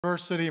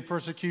adversity and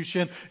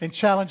persecution and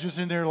challenges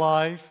in their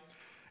life.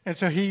 And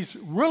so he's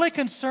really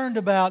concerned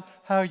about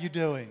how you're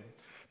doing.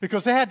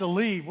 Because they had to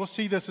leave. We'll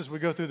see this as we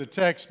go through the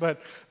text,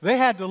 but they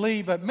had to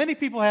leave. But many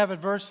people have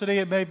adversity.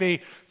 It may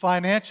be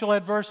financial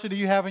adversity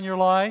you have in your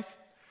life.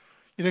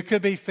 It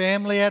could be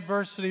family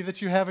adversity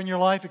that you have in your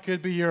life. It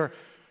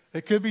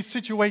could be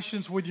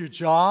situations with your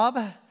job,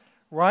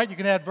 right? You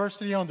can have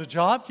adversity on the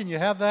job. Can you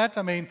have that?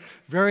 I mean,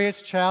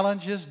 various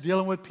challenges,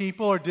 dealing with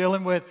people or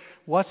dealing with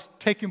what's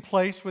taking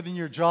place within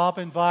your job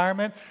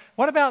environment.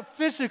 What about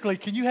physically?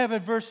 Can you have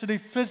adversity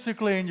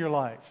physically in your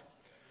life?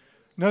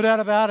 No doubt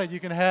about it.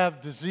 You can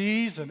have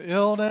disease and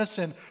illness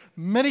and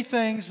many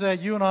things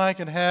that you and I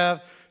can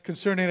have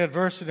concerning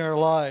adversity in our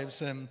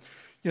lives. And,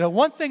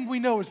 one thing we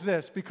know is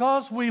this: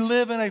 because we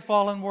live in a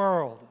fallen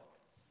world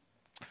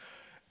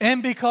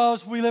and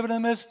because we live in the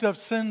midst of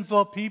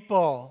sinful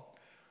people,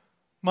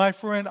 my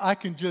friend, I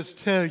can just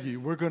tell you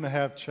we're going to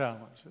have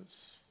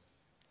challenges.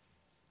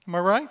 Am I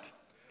right?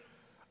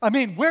 I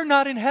mean, we're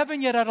not in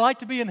heaven yet. I'd like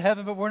to be in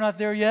heaven, but we're not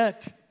there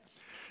yet.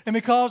 And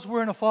because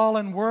we're in a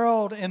fallen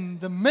world, in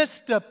the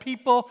midst of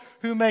people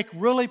who make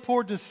really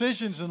poor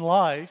decisions in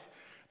life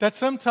that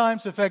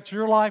sometimes affect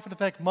your life and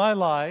affect my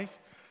life,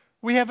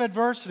 we have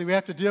adversity. We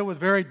have to deal with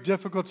very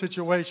difficult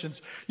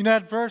situations.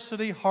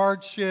 Adversity,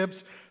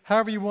 hardships,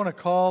 however you want to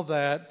call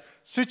that,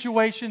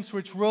 situations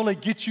which really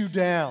get you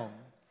down.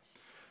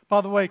 By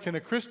the way, can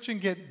a Christian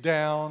get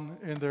down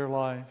in their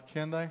life?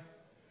 Can they?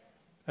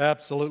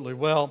 Absolutely.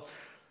 Well,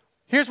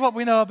 here's what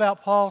we know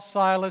about Paul,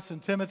 Silas,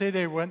 and Timothy.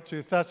 They went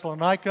to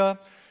Thessalonica.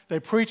 They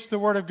preached the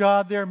Word of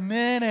God there.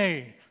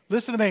 Many,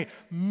 listen to me,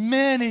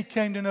 many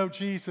came to know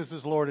Jesus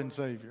as Lord and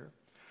Savior.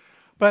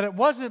 But it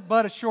wasn't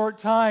but a short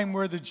time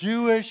where the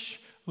Jewish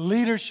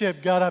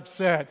leadership got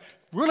upset,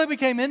 really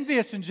became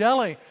envious and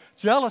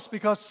jealous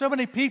because so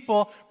many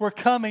people were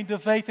coming to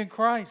faith in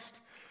Christ.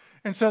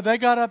 And so they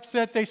got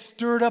upset. They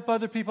stirred up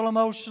other people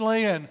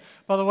emotionally. And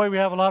by the way, we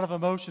have a lot of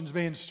emotions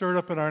being stirred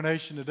up in our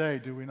nation today,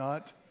 do we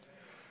not?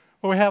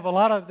 Well, they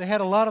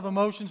had a lot of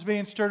emotions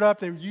being stirred up.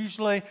 They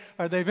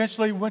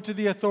eventually went to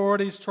the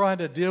authorities trying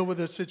to deal with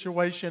this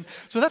situation.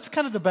 So that's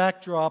kind of the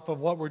backdrop of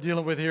what we're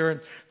dealing with here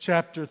in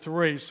chapter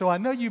 3. So I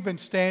know you've been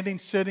sitting,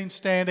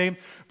 standing,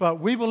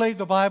 but we believe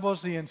the Bible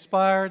is the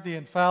inspired, the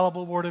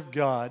infallible Word of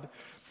God.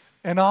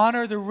 And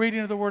honor the reading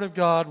of the Word of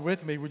God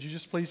with me. Would you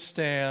just please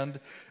stand?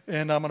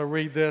 And I'm going to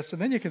read this,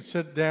 and then you can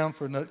sit down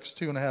for the next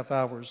 2.5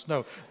 hours.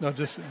 No.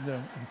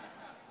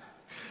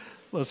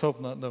 Let's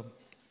hope not, no.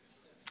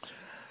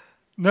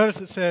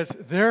 Notice it says,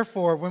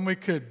 therefore, when we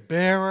could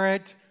bear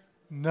it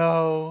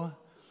no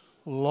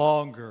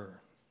longer.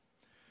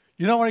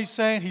 You know what he's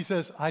saying? He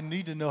says, I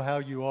need to know how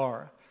you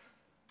are.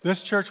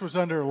 This church was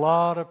under a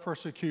lot of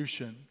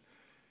persecution.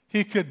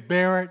 He could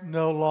bear it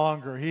no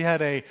longer. He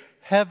had a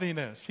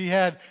heaviness.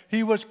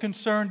 He was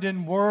concerned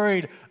and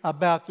worried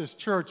about this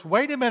church.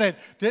 Wait a minute.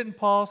 Didn't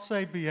Paul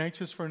say, be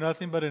anxious for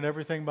nothing but in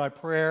everything by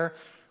prayer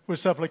with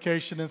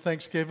supplication and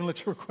thanksgiving?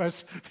 Let your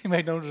requests be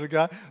made known to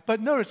God.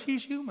 But notice,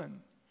 he's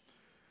human.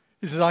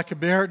 He says, I could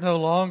bear it no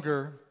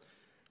longer.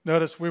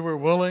 Notice, we were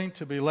willing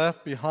to be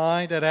left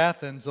behind at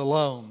Athens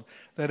alone.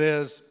 That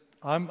is,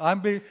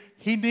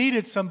 he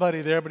needed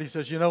somebody there, but he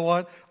says, you know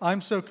what? I'm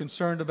so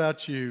concerned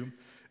about you.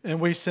 And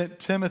we sent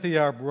Timothy,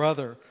 our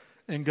brother,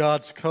 and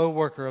God's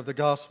co-worker of the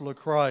gospel of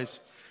Christ,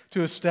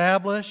 to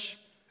establish,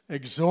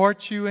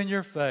 exhort you in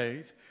your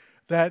faith,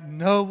 that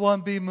no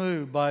one be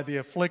moved by the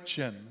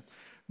affliction.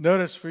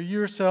 Notice, for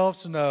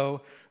yourselves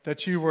know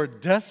that you were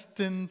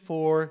destined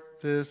for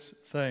this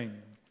thing.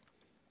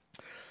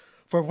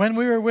 For when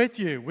we were with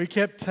you, we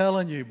kept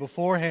telling you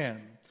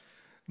beforehand.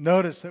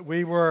 Notice that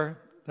we were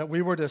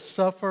to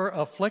suffer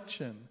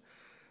affliction.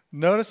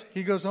 Notice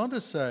he goes on to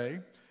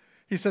say,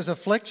 he says,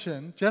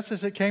 affliction, just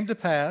as it came to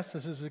pass,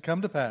 as it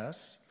come to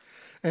pass,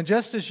 and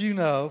just as you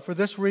know, for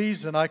this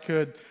reason I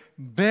could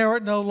bear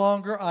it no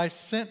longer. I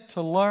sent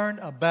to learn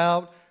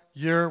about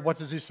your, what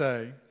does he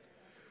say?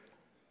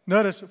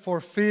 Notice, for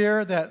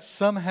fear that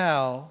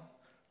somehow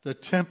the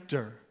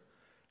tempter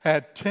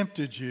had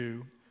tempted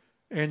you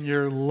and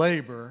your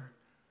labor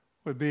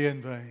would be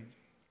in vain.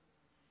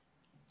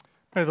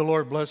 May the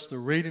Lord bless the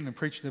reading and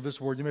preaching of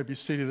His Word. You may be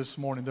seated this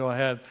morning, though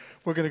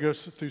we're going to go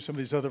through some of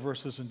these other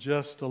verses in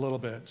just a little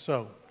bit.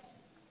 So,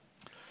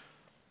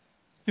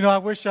 I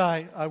wish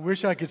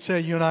I could say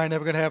you and I are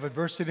never going to have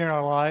adversity in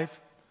our life.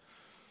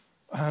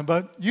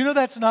 But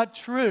that's not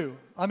true.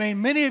 I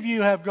mean, many of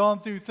you have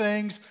gone through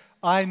things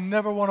I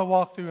never want to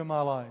walk through in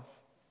my life.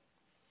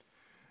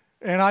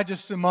 And I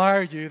just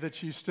admire you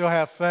that you still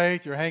have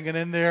faith, you're hanging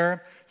in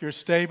there, you're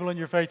stable in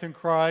your faith in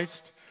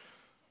Christ.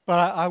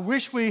 But I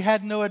wish we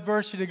had no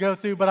adversity to go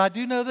through, but I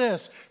do know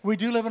this. We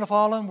do live in a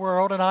fallen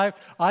world, and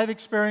I've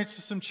experienced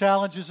some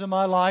challenges in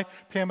my life.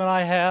 Pam and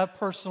I have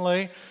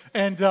personally.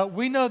 And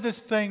we know this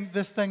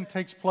thing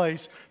takes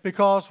place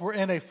because we're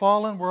in a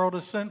fallen world,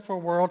 a sinful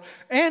world,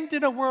 and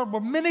in a world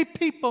where many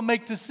people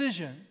make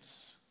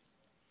decisions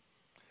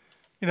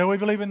You know, we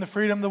believe in the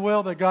freedom of the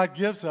will that God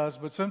gives us,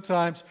 but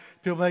sometimes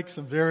people make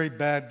some very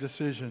bad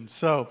decisions.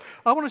 So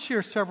I want to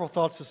share several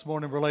thoughts this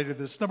morning related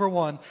to this. Number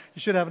one,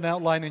 you should have an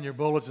outline in your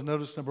bulletin.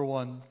 Notice number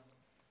one,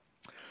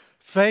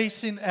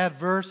 facing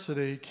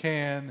adversity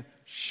can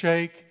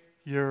shake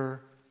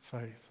your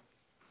faith.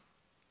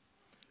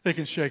 It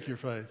can shake your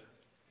faith.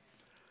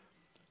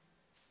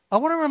 I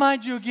want to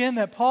remind you again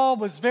that Paul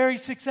was very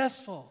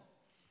successful.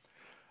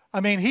 I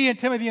mean, he and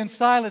Timothy and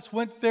Silas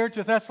went there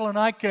to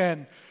Thessalonica,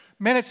 and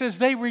man, it says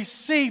they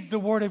received the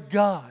Word of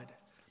God.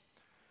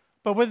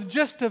 But with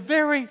just a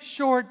very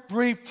short,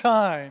 brief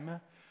time,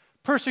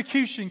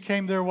 persecution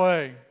came their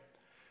way.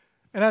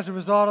 And as a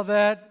result of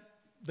that,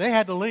 they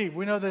had to leave.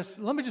 We know this.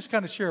 Let me just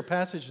kind of share a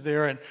passage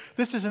there. And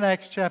this is in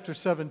Acts chapter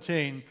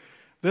 17.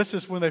 This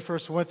is when they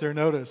first went there.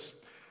 Notice.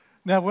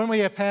 Now, when we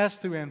had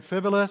passed through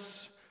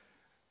Amphipolis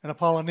and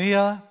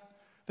Apollonia,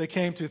 they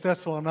came to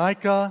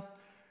Thessalonica,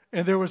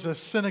 and there was a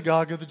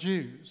synagogue of the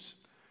Jews.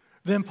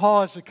 Then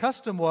Paul, as the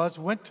custom was,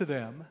 went to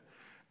them.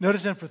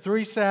 Notice, and for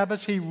 3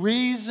 Sabbaths, he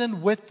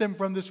reasoned with them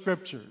from the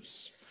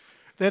Scriptures.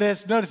 That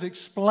is, notice,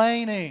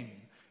 explaining,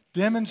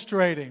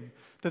 demonstrating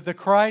that the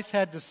Christ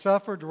had to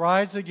suffer to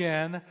rise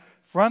again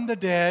from the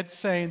dead,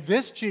 saying,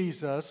 this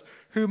Jesus,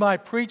 whom I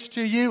preach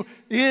to you,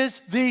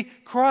 is the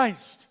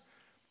Christ.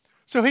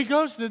 So he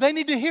goes there. They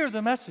need to hear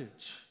the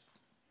message.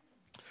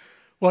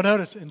 Well,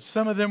 notice, and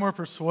some of them were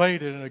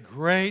persuaded, and a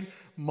great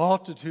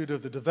multitude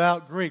of the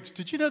devout Greeks.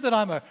 Did you know that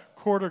I'm a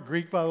quarter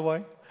Greek, by the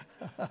way?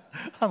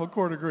 I'm a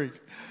quarter Greek.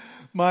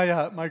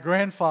 My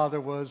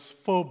grandfather was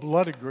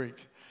full-blooded Greek,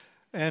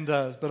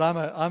 but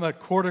I'm a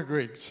quarter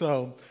Greek.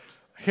 So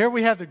here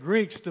we have the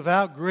Greeks,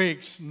 devout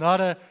Greeks,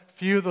 not a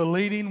few of the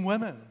leading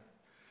women.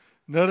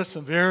 Notice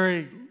some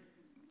very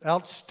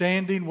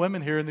outstanding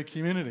women here in the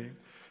community.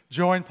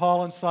 Joined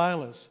Paul and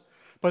Silas.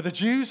 But the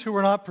Jews who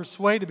were not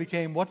persuaded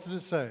became, what does it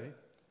say?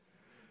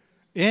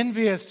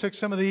 Envious, took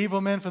some of the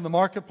evil men from the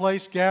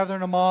marketplace,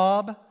 gathering a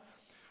mob,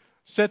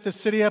 set the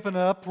city up in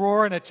an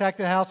uproar, and attacked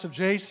the house of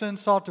Jason,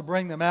 sought to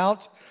bring them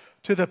out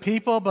to the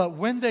people. But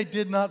when they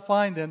did not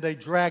find them, they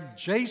dragged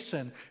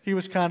Jason. He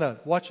was kind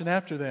of watching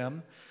after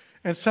them.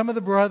 And some of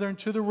the brethren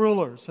to the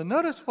rulers. And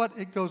notice what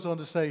it goes on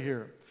to say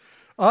here.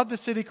 Of the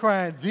city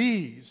crying,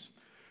 these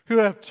who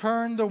have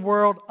turned the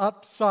world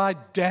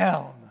upside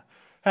down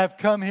have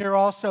come here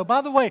also.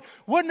 By the way,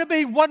 wouldn't it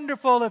be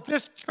wonderful if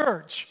this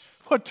church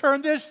would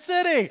turn this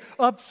city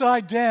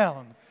upside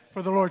down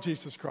for the Lord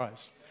Jesus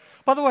Christ?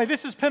 By the way,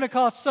 this is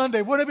Pentecost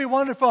Sunday. Wouldn't it be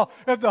wonderful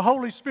if the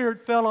Holy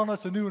Spirit fell on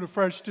us anew and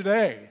afresh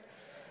today?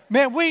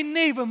 Man, we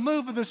need a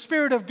move of the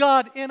Spirit of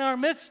God in our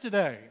midst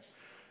today.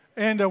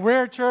 And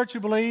we're a church who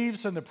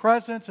believes in the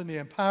presence and the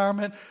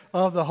empowerment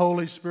of the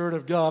Holy Spirit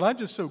of God. I'm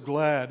just so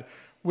glad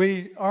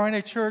we are in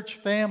a church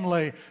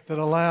family that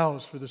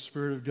allows for the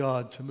Spirit of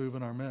God to move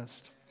in our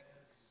midst.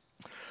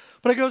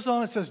 But it goes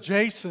on, it says,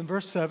 Jason,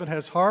 verse 7,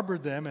 has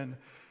harbored them, and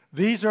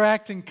these are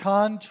acting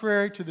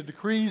contrary to the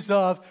decrees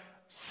of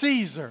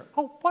Caesar.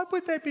 Oh, why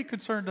would they be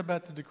concerned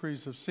about the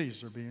decrees of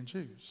Caesar, being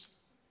Jews?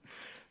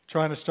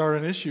 Trying to start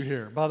an issue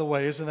here. By the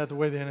way, isn't that the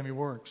way the enemy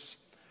works?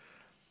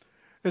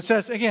 It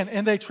says, again,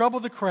 and they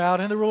troubled the crowd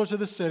and the rulers of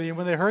the city, and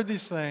when they heard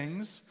these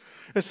things,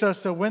 it says,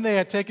 so when they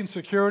had taken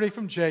security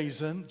from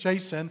Jason,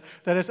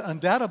 that is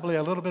undoubtedly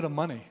a little bit of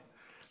money,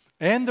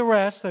 and the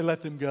rest, they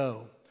let them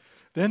go.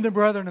 Then the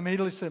brethren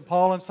immediately sent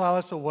Paul and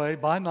Silas away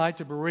by night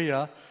to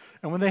Berea,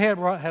 and when they had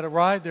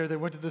arrived there, they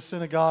went to the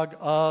synagogue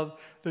of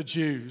the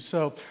Jews.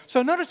 So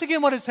notice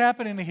again what is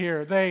happening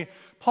here.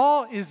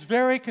 Paul is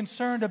very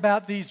concerned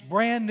about these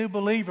brand new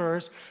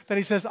believers that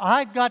he says,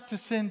 I've got to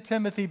send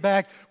Timothy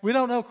back. We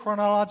don't know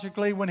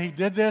chronologically when he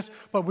did this,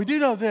 but we do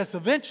know this.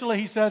 Eventually,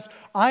 he says,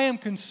 I am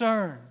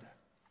concerned.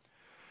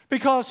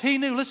 Because he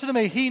knew, listen to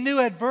me, he knew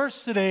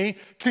adversity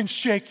can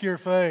shake your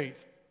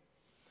faith.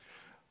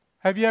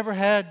 Have you ever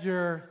had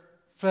your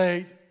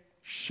faith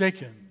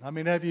shaken? I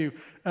mean, have you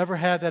ever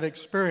had that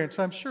experience?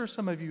 I'm sure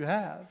some of you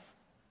have.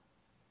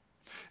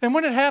 And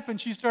when it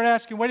happens, you start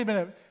asking, wait a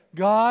minute,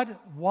 God,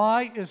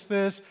 why is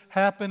this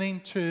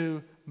happening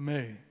to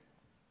me?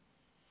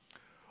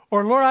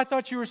 Or, Lord, I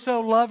thought you were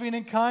so loving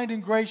and kind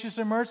and gracious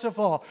and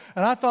merciful,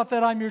 and I thought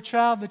that I'm your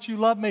child, that you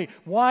love me.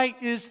 Why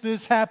is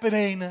this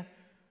happening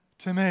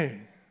to me?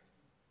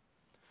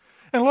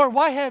 And Lord,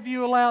 why have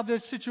you allowed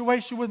this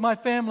situation with my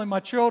family, my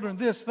children,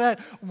 this, that?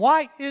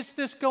 Why is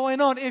this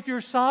going on? If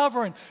you're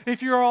sovereign,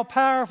 if you're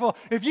all-powerful,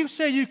 if you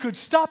say you could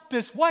stop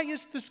this, why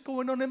is this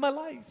going on in my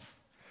life?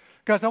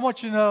 Guys, I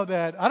want you to know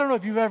that, I don't know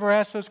if you've ever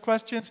asked those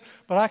questions,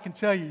 but I can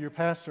tell you your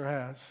pastor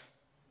has.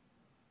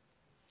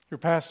 Your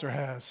pastor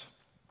has.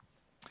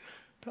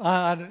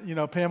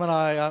 Pam and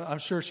I'm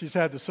sure she's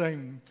had the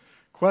same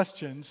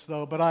questions,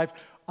 though, but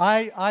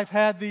I've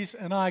had these,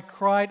 and I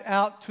cried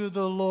out to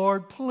the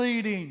Lord,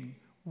 pleading,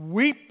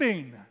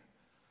 weeping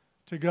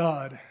to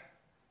God,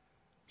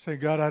 saying,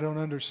 God, I don't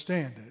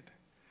understand it.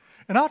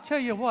 And I'll tell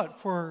you what,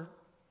 for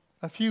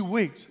a few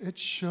weeks, it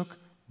shook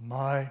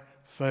my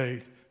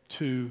faith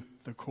to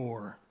the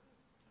core.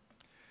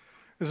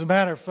 As a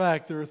matter of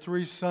fact, there are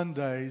 3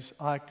 Sundays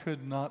I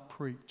could not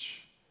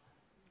preach.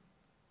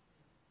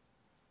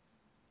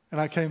 And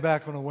I came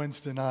back on a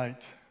Wednesday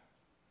night.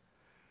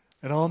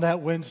 And on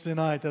that Wednesday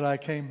night that I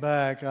came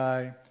back,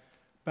 I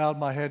bowed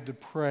my head to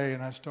pray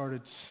and I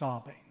started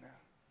sobbing.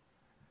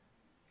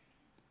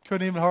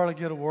 Couldn't even hardly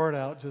get a word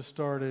out, just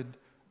started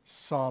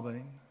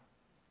sobbing.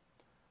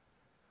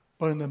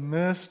 But in the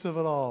midst of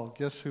it all,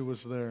 guess who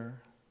was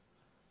there?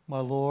 My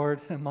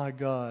Lord and my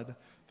God,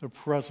 the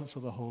presence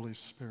of the Holy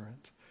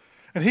Spirit.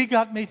 And He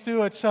got me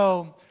through it.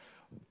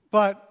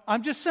 But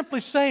I'm just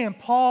simply saying,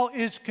 Paul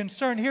is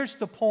concerned. Here's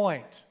the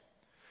point.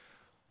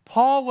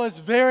 Paul was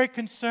very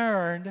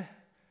concerned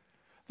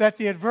that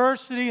the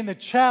adversity and the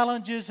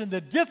challenges and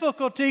the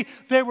difficulty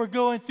they were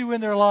going through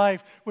in their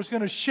life was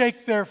going to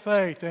shake their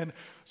faith. And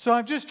so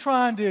I'm just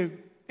trying to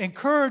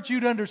encourage you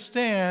to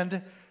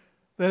understand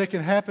that it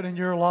can happen in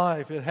your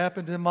life. It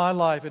happened in my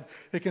life.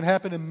 It can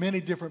happen in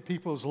many different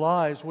people's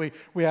lives. We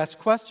ask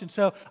questions.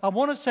 So I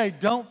want to say,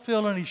 don't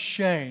feel any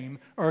shame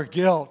or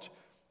guilt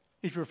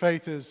if your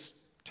faith is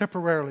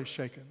temporarily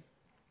shaken.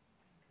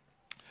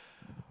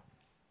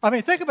 I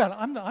mean, think about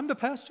it. I'm the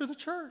pastor of the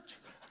church.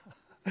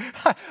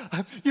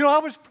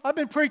 I've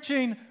been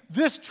preaching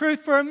this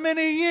truth for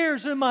many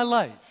years in my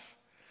life.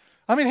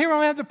 I mean, here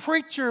I am the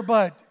preacher,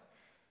 but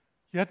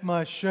yet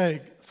my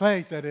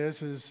faith, that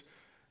is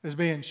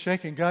being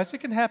shaken. Guys, it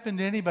can happen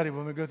to anybody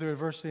when we go through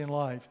adversity in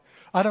life.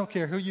 I don't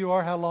care who you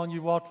are, how long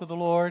you walked with the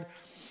Lord.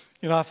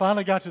 I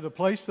finally got to the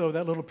place, though,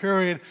 that little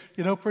period,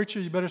 preacher,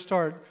 you need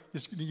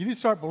to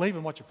start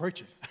believing what you're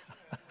preaching.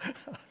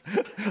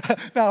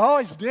 Now, I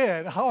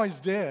always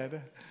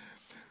did.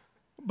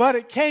 But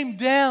it came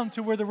down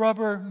to where the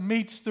rubber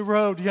meets the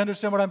road. Do you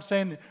understand what I'm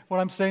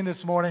saying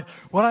this morning?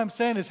 What I'm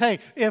saying is, hey,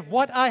 if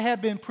what I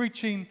have been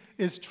preaching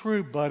is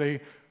true, buddy,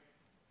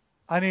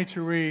 I need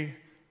to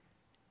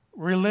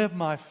relive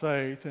my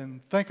faith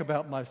and think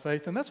about my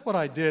faith. And that's what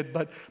I did.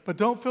 But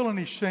don't feel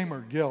any shame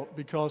or guilt,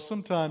 because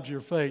sometimes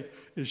your faith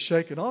is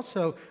shaken.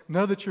 Also,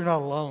 know that you're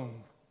not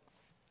alone.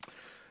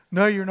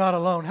 No, you're not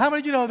alone. How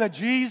many of you know that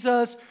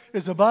Jesus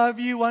is above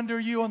you, under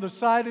you, on the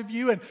side of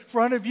you, in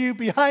front of you,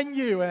 behind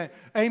you?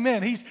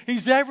 Amen.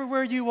 He's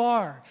everywhere you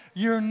are.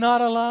 You're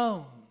not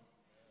alone.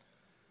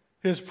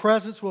 His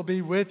presence will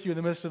be with you in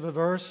the midst of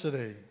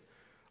adversity.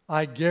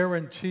 I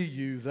guarantee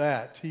you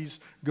that.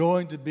 He's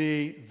going to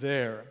be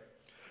there.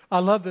 I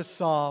love this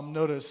psalm.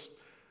 Notice,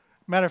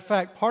 matter of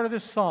fact, part of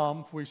this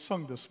psalm we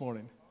sung this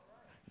morning.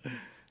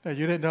 Now,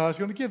 you didn't know I was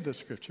going to give this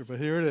scripture, but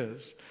here it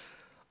is.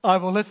 I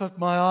will lift up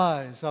my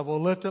eyes. I will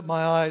lift up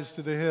my eyes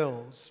to the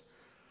hills.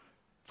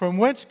 From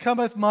whence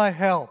cometh my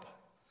help?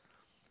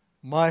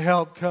 My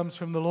help comes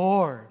from the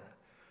Lord,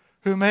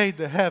 who made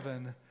the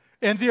heaven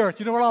and the earth.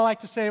 You know what I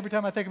like to say every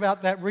time I think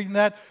about that, reading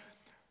that?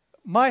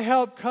 My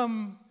help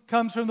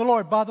comes from the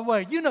Lord. By the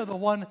way, you know the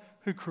one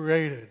who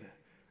created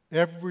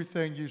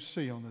everything you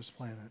see on this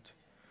planet,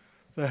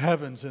 the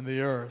heavens and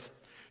the earth.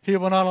 He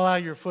will not allow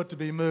your foot to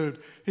be moved.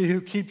 He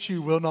who keeps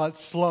you will not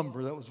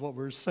slumber. That was what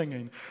we were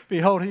singing.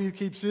 Behold, he who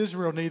keeps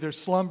Israel neither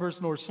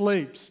slumbers nor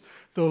sleeps.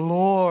 The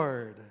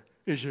Lord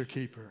is your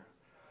keeper.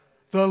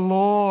 The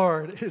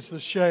Lord is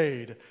the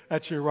shade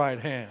at your right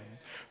hand.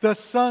 The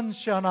sun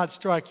shall not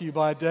strike you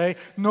by day,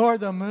 nor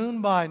the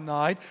moon by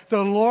night.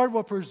 The Lord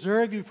will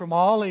preserve you from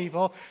all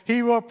evil.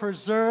 He will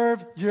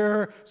preserve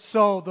your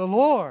soul. The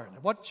Lord,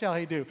 what shall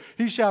He do?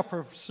 He shall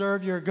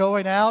preserve your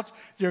going out,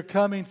 your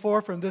coming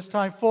forth from this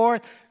time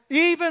forth.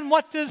 Even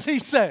what does He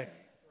say?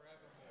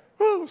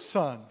 Forevermore.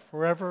 Son,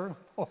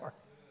 forevermore.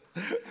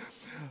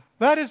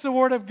 That is the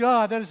Word of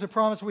God. That is the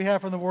promise we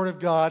have from the Word of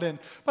God.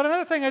 But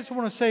another thing I just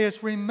want to say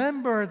is,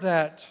 remember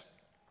that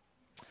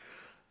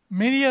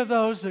many of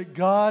those that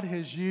God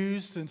has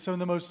used in some of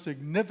the most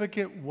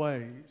significant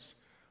ways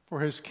for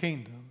His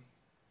kingdom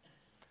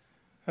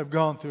have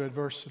gone through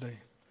adversity.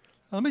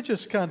 Let me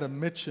just kind of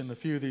mention a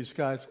few of these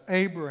guys.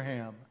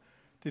 Abraham,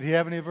 did he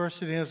have any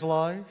adversity in his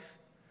life?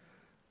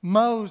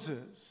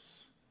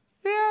 Moses,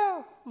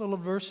 yeah, a little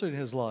adversity in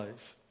his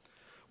life.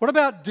 What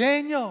about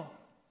Daniel?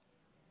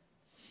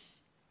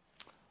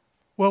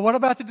 Well, what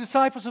about the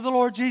disciples of the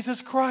Lord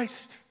Jesus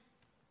Christ?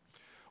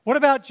 What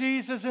about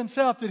Jesus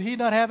Himself? Did He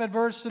not have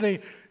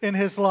adversity in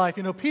His life?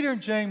 Peter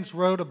and James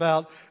wrote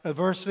about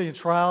adversity and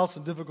trials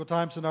and difficult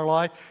times in our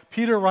life.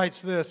 Peter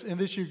writes this, "In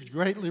this you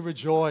greatly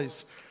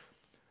rejoice,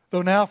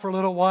 though now for a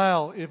little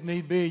while, if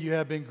need be, you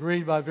have been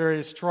grieved by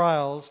various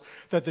trials,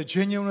 that the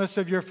genuineness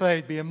of your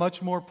faith, being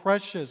much more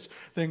precious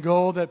than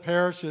gold that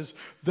perishes,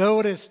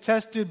 though it is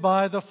tested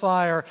by the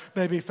fire,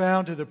 may be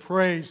found to the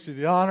praise, to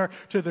the honor,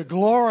 to the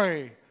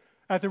glory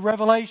at the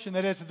revelation,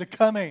 that is, at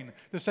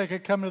the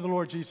second coming of the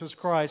Lord Jesus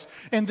Christ."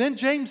 And then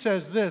James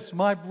says this,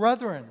 "My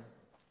brethren."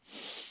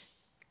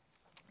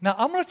 Now,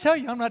 I'm going to tell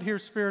you, I'm not here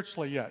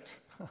spiritually yet.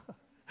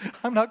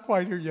 I'm not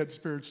quite here yet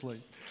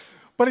spiritually.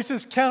 But he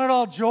says, "Count it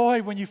all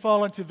joy when you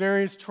fall into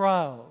various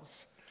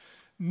trials,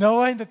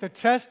 knowing that the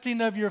testing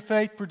of your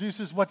faith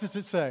produces," what does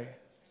it say?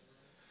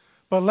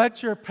 "But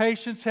let your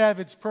patience have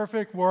its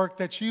perfect work,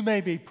 that you may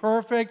be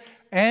perfect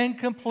and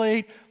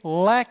complete,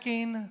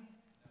 lacking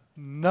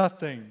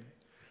nothing."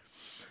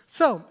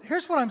 So,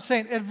 here's what I'm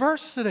saying.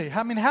 Adversity.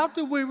 I mean, how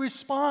do we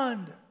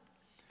respond?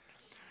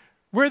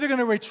 We're either going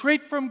to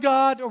retreat from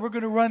God or we're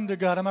going to run to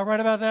God. Am I right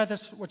about that?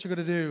 That's what you're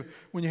going to do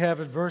when you have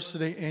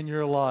adversity in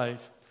your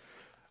life.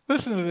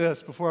 Listen to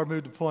this before I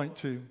move to point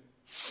 2.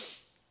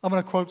 I'm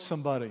going to quote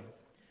somebody.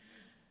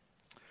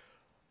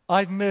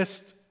 I've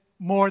missed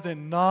more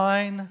than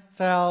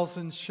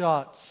 9,000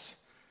 shots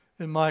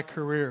in my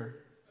career.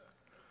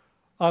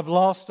 I've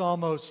lost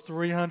almost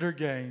 300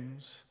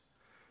 games.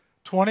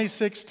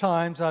 26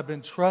 times I've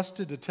been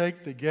trusted to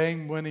take the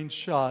game-winning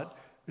shot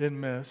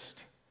and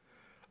missed.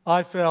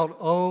 I failed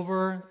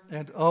over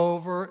and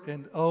over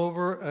and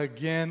over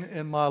again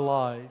in my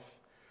life,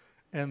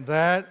 and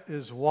that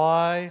is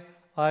why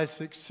I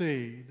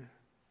succeed.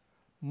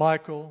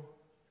 Michael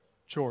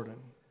Jordan.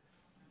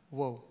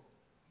 Whoa.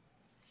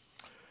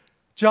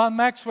 John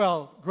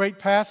Maxwell, great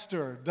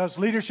pastor, does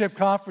leadership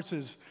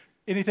conferences.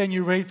 Anything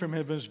you read from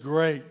him is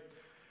great.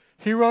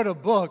 He wrote a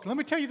book. Let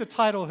me tell you the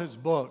title of his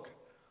book.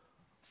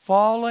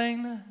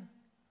 Falling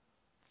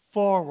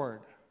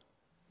Forward.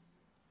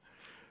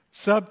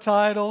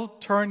 Subtitle,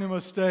 Turn Your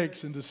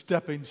Mistakes into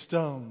Stepping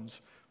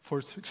Stones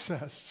for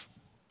Success.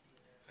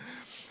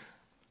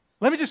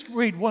 Let me just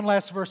read one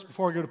last verse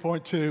before I go to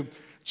point 2.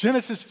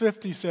 Genesis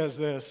 50 says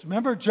this.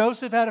 Remember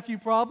Joseph had a few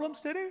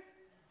problems, did he?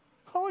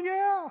 Oh,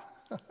 yeah.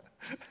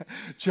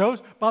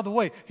 Joseph, by the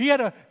way, he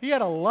had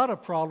a lot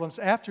of problems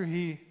after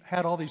he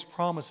had all these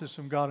promises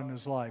from God in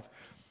his life.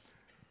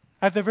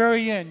 At the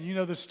very end, you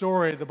know the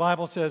story. The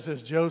Bible says,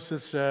 as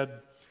Joseph said,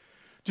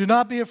 do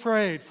not be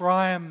afraid, for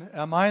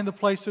am I in the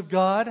place of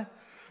God?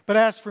 But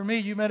as for me,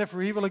 you meant it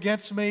for evil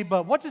against me.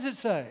 But what does it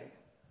say?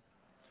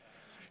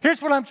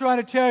 Here's what I'm trying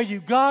to tell you.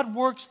 God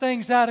works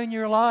things out in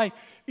your life.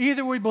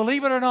 Either we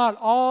believe it or not,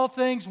 all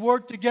things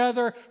work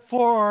together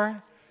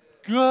for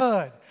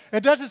good.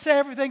 It doesn't say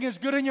everything is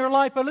good in your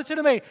life, but listen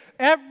to me.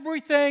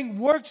 Everything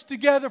works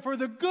together for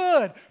the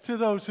good to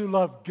those who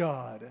love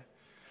God.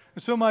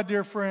 And so, my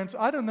dear friends,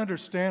 I don't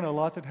understand a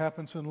lot that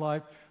happens in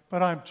life,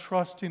 but I'm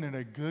trusting in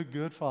a good,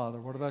 good Father.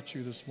 What about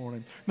you this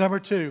morning? Number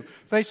 2,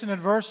 facing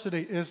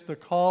adversity is the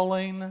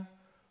calling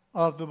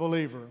of the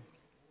believer.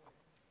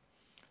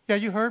 Yeah,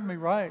 you heard me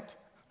right.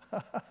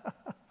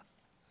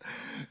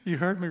 You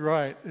heard me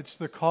right. It's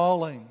the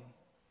calling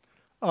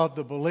of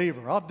the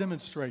believer. I'll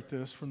demonstrate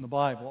this from the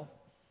Bible.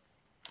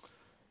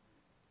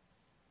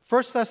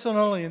 1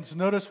 Thessalonians,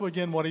 notice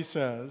again what he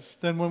says.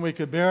 Then when we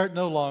could bear it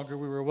no longer,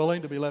 we were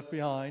willing to be left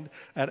behind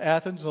at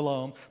Athens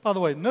alone. By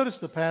the way, notice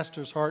the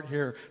pastor's heart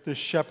here, this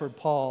shepherd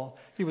Paul.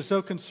 He was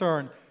so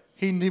concerned.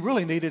 He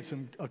really needed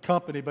a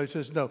company, but he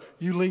says, no,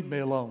 you leave me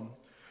alone.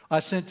 I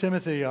sent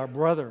Timothy, our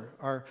brother,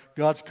 our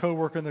God's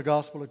co-worker in the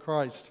gospel of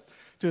Christ,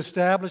 to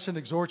establish and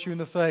exhort you in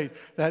the faith,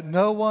 that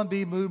no one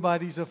be moved by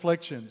these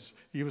afflictions.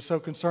 He was so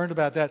concerned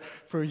about that.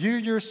 For you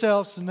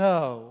yourselves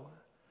know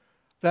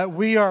that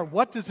we are,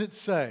 what does it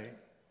say?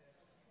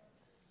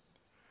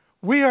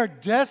 We are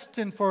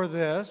destined for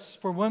this.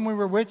 For when we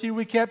were with you,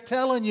 we kept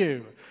telling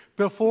you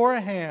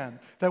beforehand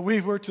that we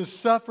were to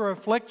suffer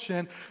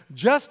affliction,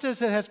 just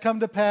as it has come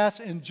to pass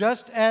and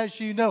just as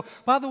you know.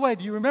 By the way,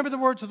 do you remember the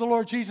words of the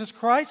Lord Jesus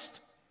Christ?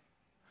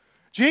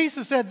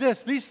 Jesus said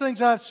this, these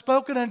things I have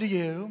spoken unto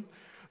you,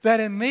 that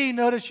in me,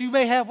 notice, you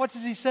may have, what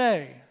does he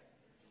say?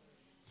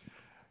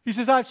 He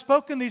says, I've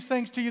spoken these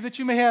things to you that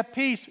you may have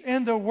peace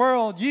in the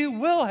world. You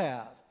will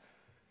have.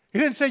 He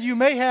didn't say you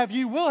may have,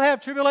 you will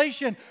have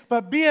tribulation,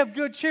 but be of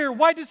good cheer.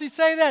 Why does he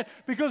say that?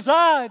 Because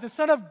I, the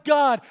Son of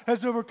God,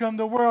 has overcome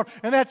the world,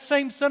 and that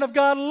same Son of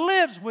God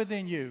lives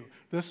within you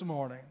this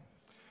morning.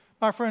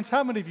 My friends,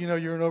 how many of you know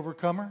you're an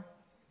overcomer?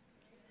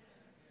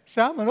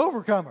 Say, I'm an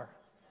overcomer.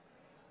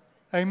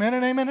 Amen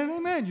and amen and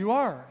amen. You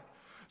are.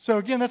 So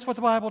again, that's what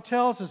the Bible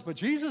tells us, but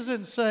Jesus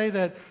didn't say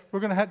that we're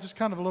going to have just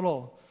kind of a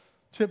little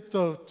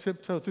tiptoe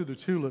through the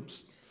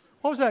tulips.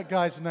 What was that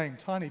guy's name?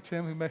 Tiny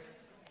Tim, who made...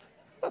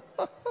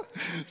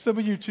 Some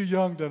of you too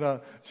young to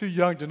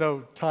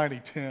know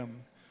Tiny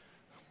Tim.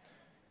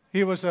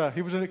 He was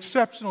an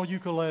exceptional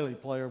ukulele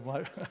player.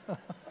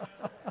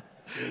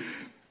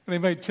 And he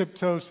made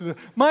tiptoes to the...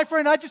 My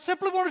friend, I just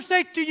simply want to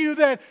say to you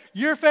that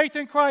your faith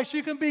in Christ,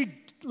 you can be,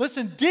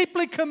 listen,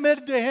 deeply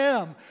committed to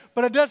Him.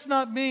 But it does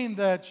not mean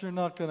that you're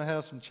not going to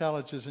have some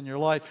challenges in your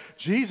life.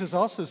 Jesus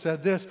also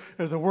said this,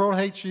 if the world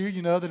hates you,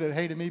 you know that it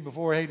hated me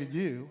before it hated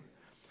you.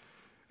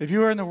 If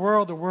you are in the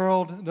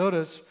world,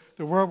 notice,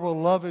 the world will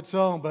love its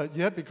own, but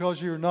yet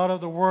because you're not of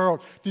the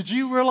world. Did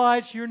you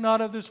realize you're not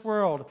of this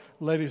world,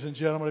 ladies and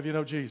gentlemen, if you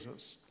know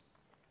Jesus?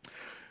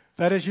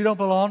 That is, you don't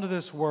belong to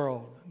this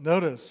world.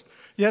 Notice,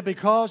 yet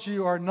because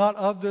you are not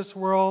of this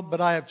world,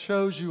 but I have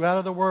chose you out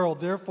of the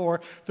world,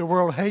 therefore the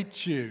world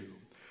hates you.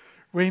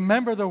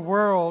 Remember the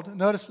world,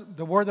 notice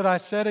the word that I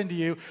said unto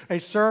you, a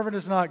servant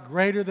is not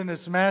greater than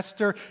his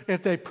master.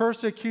 If they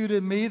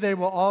persecuted me, they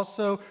will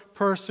also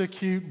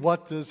persecute,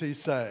 what does he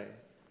say?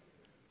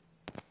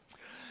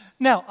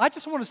 Now, I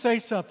just want to say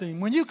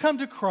something. When you come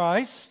to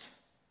Christ,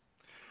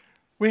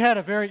 we had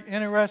a very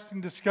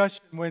interesting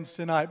discussion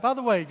Wednesday night. By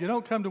the way, if you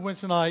don't come to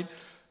Wednesday night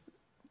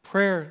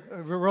prayer,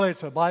 really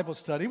it's a Bible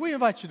study, we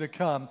invite you to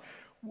come.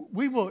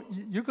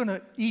 You're going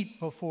to eat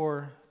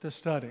before the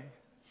study.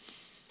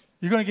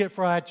 you're going to get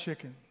fried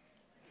chicken.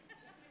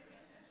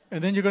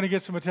 And then you're going to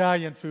get some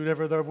Italian food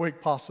every other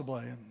week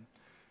possibly. And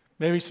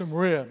maybe some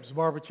ribs,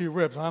 barbecue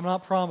ribs. I'm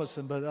not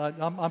promising, but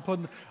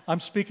I'm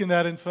speaking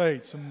that in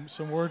faith.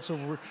 Some words,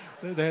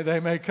 they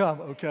may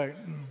come, okay.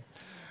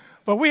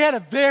 But we had a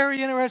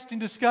very interesting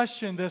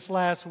discussion this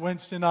last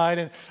Wednesday night,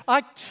 and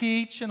I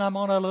teach, and I'm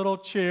on a little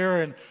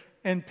chair,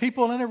 and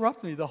people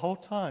interrupt me the whole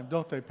time,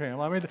 don't they, Pam?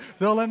 I mean,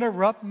 they'll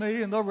interrupt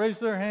me, and they'll raise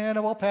their hand,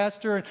 and well,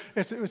 Pastor, and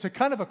it's a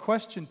kind of a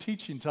question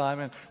teaching time,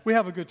 and we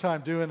have a good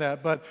time doing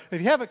that. But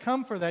if you haven't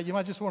come for that, you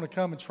might just want to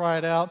come and try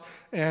it out,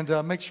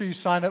 and make sure you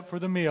sign up for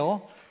the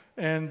meal,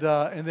 and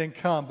then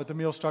come. But the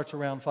meal starts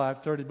around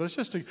 5:30. But it's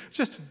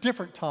just a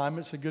different time.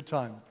 It's a good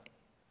time.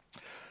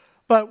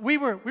 But we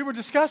were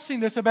discussing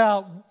this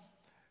about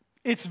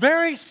it's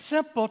very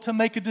simple to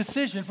make a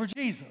decision for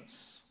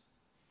Jesus.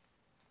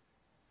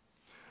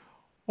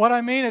 What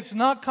I mean, it's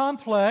not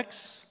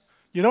complex.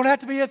 You don't have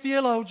to be a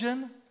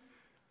theologian.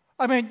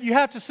 I mean, you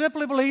have to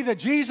simply believe that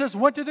Jesus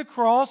went to the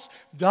cross,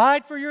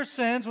 died for your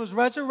sins, was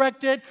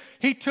resurrected.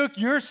 He took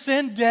your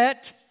sin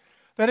debt.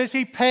 That is,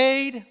 He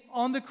paid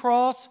on the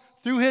cross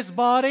through His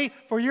body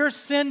for your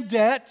sin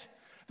debt,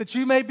 that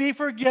you may be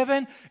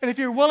forgiven. And if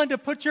you're willing to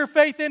put your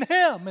faith in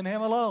Him and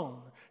Him alone,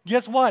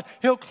 guess what?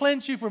 He'll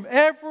cleanse you from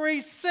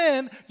every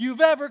sin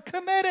you've ever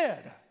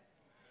committed.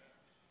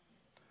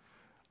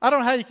 I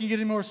don't know how you can get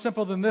any more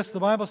simple than this. The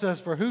Bible says,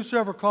 for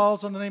whosoever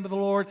calls on the name of the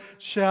Lord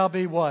shall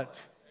be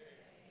what?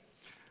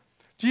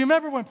 Do you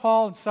remember when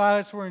Paul and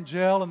Silas were in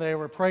jail and they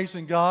were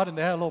praising God and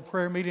they had a little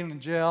prayer meeting in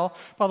jail?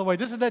 By the way,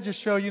 doesn't that just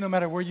show you no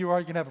matter where you are,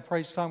 you can have a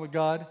praise time with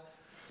God?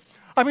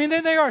 I mean,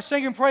 then they are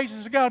singing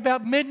praises to God.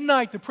 About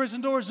midnight, the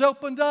prison doors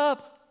opened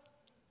up.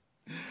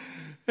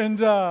 And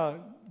the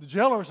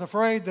jailer was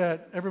afraid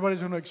that everybody's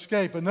going to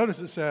escape. And notice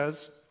it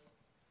says,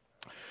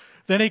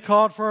 then he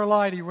called for a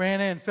light. He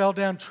ran in, fell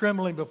down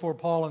trembling before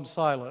Paul and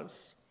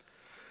Silas.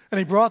 And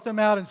he brought them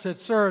out and said,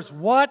 sirs,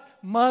 what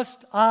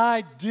must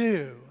I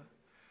do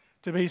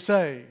to be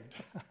saved?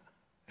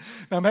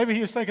 Now, maybe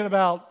he was thinking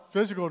about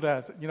physical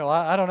death.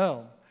 I don't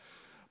know.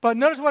 But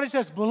notice what he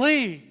says,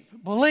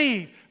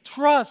 believe,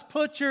 trust,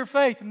 put your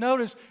faith,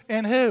 notice,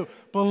 in who?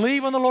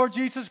 Believe on the Lord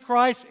Jesus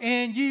Christ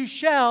and you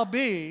shall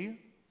be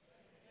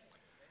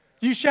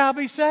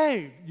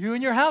saved. You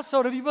and your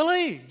household if you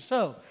believe.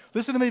 So,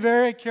 listen to me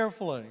very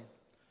carefully.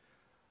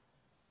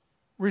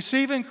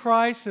 Receiving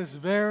Christ is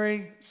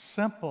very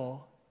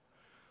simple,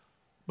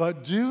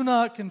 but do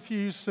not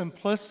confuse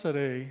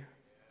simplicity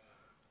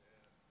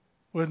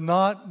with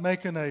not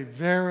making a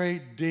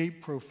very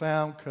deep,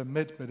 profound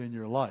commitment in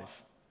your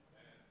life.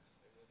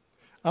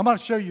 I'm going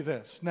to show you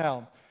this.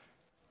 Now,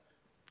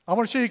 I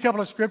want to show you a couple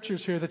of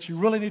scriptures here that you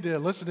really need to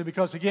listen to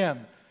because,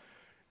 again,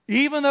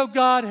 even though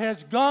God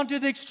has gone to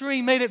the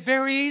extreme, made it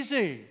very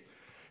easy.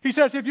 He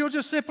says, if you'll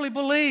just simply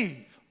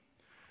believe,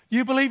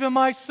 you believe in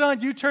my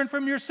Son, you turn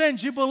from your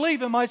sins, you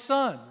believe in my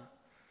Son,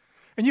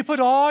 and you put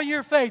all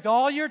your faith,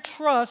 all your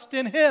trust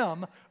in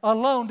Him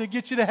alone to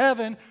get you to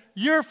heaven,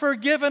 you're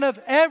forgiven of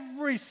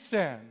every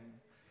sin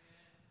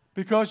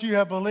because you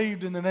have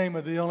believed in the name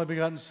of the only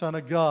begotten Son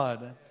of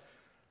God.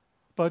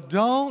 But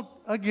don't,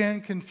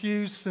 again,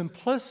 confuse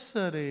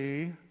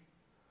simplicity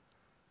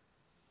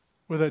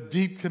with a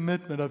deep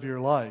commitment of your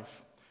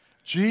life.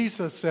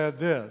 Jesus said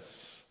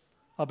this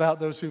about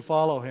those who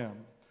follow Him.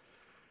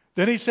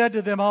 Then He said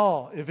to them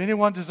all, if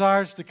anyone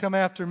desires to come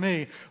after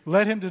me,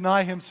 let him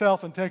deny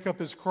himself and take up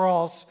his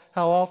cross.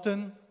 How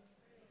often?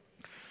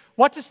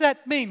 What does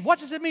that mean? What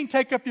does it mean,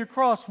 take up your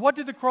cross? What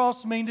did the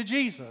cross mean to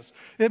Jesus?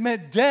 It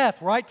meant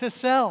death, right, to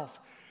self.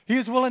 He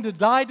is willing to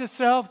die to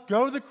self,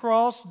 go to the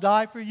cross,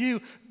 die for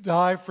you,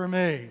 die for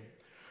me.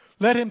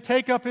 Let him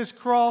take up his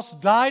cross,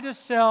 die to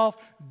self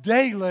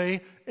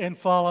daily, and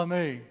follow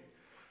me.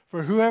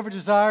 For whoever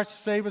desires to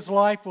save his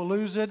life will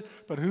lose it,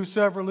 but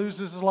whosoever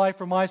loses his life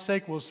for my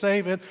sake will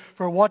save it.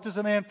 For what does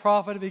a man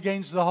profit if he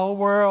gains the whole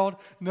world,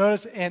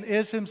 notice, and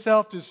is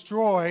himself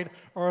destroyed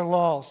or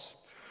lost?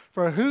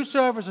 For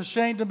whosoever is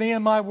ashamed of me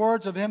and my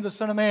words, of him the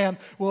Son of Man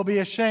will be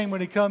ashamed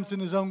when he comes in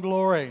his own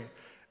glory,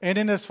 and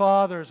in his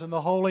Father's and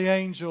the holy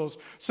angels.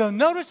 So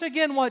notice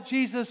again what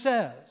Jesus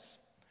says.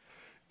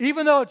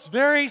 Even though it's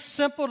very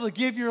simple to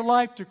give your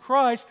life to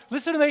Christ,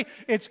 listen to me,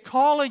 it's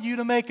calling you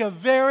to make a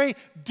very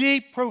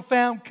deep,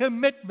 profound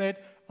commitment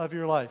of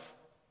your life.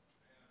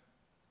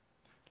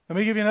 Let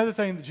me give you another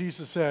thing that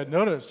Jesus said.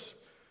 Notice,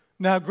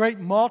 now great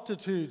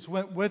multitudes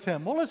went with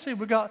him. Well, let's see,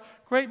 we got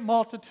great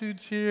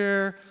multitudes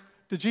here.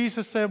 Did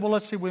Jesus say, well,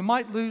 let's see, we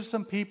might lose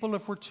some people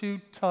if we're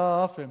too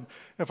tough and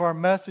if our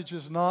message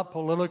is not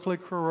politically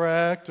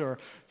correct, or,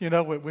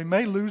 we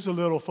may lose a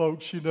little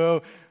folks,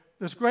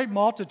 There's great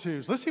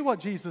multitudes. Let's see what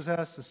Jesus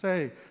has to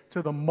say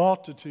to the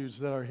multitudes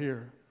that are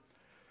here.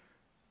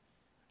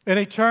 And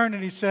he turned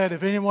and he said,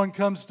 if anyone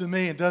comes to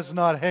me and does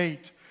not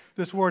hate,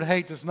 this word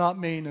hate does not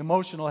mean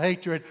emotional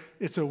hatred.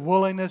 It's a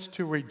willingness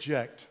to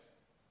reject.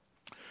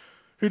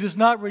 Who does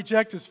not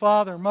reject his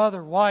father,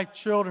 mother, wife,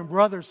 children,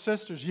 brothers,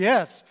 sisters,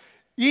 yes,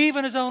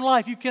 even his own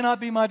life, you cannot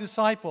be my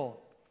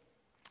disciple.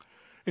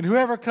 And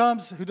whoever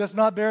comes who does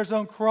not bear his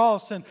own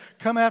cross and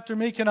come after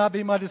me cannot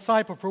be my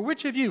disciple. For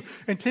which of you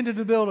intended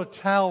to build a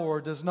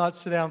tower does not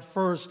sit down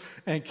first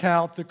and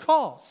count the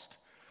cost?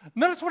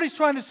 Notice what he's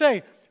trying to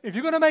say. If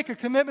you're going to make a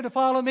commitment to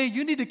follow me,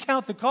 you need to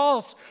count the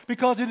cost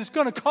because it is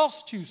going to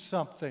cost you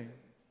something.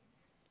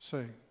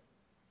 See.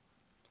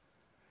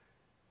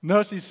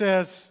 Notice he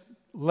says,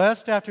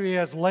 lest after he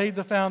has laid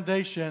the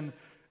foundation,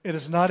 it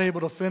is not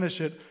able to finish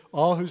it.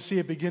 All who see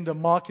it begin to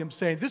mock him,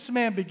 saying, this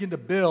man began to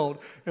build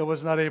and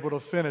was not able to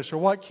finish. Or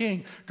what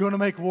king going to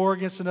make war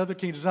against another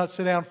king does not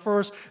sit down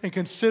first and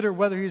consider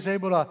whether he's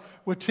able to,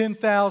 with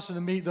 10,000, to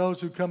meet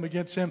those who come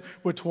against him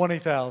with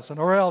 20,000?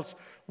 Or else,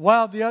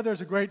 while the other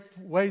is a great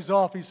ways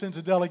off, he sends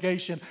a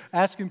delegation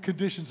asking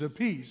conditions of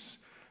peace.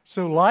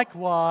 So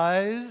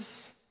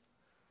likewise,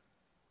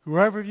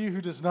 whoever of you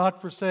who does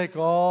not forsake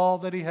all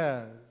that he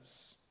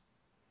has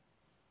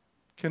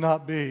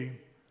cannot be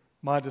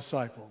my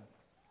disciple.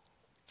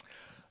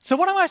 So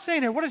what am I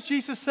saying here? What is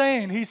Jesus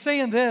saying? He's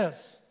saying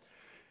this.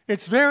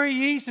 It's very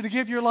easy to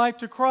give your life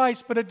to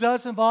Christ, but it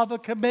does involve a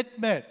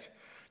commitment.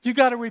 You've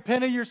got to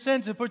repent of your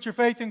sins and put your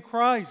faith in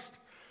Christ.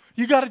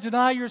 You've got to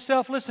deny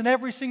yourself. Listen,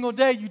 every single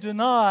day you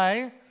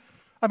deny.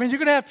 I mean, you're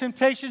going to have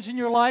temptations in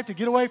your life to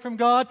get away from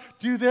God,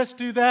 do this,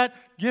 do that,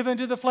 give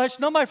into the flesh.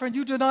 No, my friend,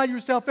 you deny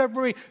yourself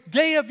every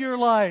day of your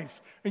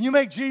life. And you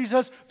make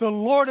Jesus the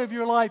Lord of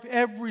your life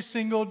every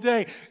single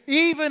day,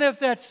 even if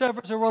that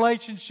severs a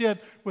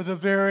relationship with the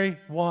very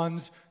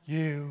ones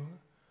you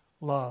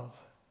love.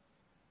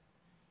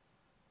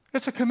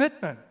 It's a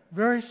commitment.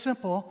 Very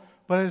simple,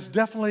 but it's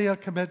definitely a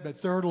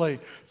commitment. Thirdly,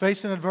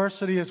 facing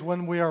adversity is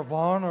when we are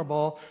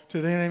vulnerable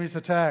to the enemy's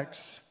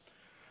attacks.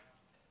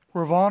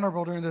 We're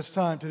vulnerable during this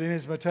time to the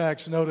enemy's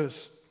attacks.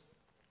 Notice,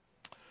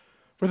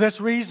 for this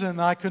reason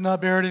I could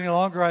not bear it any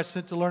longer. I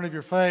sent to learn of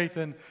your faith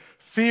and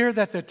fear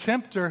that the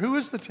tempter, who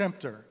is the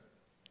tempter?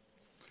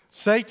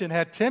 Satan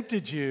had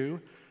tempted you,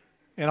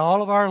 and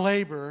all of our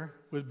labor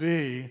would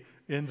be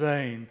in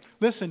vain.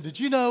 Listen, did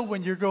you know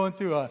when you're going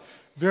through a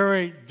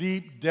very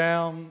deep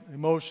down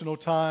emotional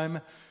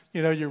time,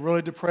 you're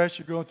really depressed,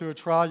 you're going through a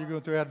trial, you're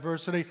going through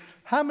adversity,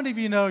 how many of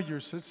you know you're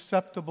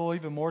susceptible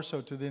even more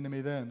so to the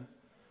enemy then?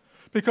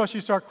 Because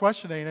you start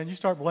questioning and you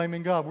start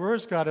blaming God. Where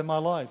is God in my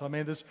life? I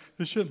mean, this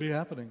shouldn't be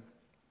happening.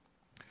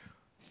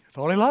 I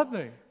thought he loved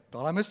me.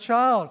 Thought I'm his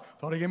child.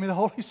 Thought he gave me the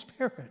Holy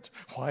Spirit.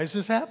 Why is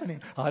this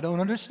happening? I don't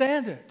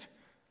understand it.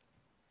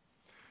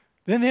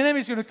 Then the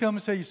enemy's going to come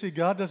and say, you see,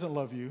 God doesn't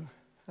love you.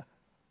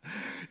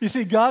 You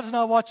see, God's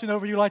not watching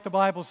over you like the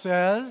Bible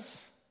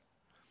says.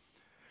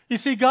 You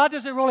see, God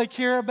doesn't really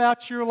care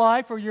about your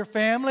life or your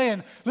family.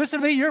 And listen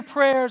to me, your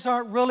prayers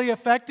aren't really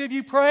effective.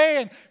 You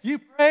pray and you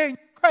pray and you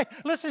pray.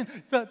 Listen,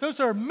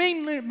 those are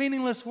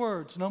meaningless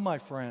words. No, my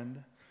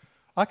friend.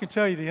 I can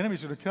tell you the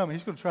enemy's going to come and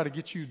he's going to try to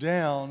get you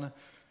down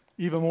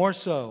even more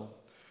so.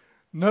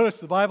 Notice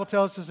the Bible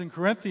tells us in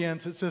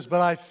Corinthians, it says,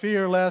 but I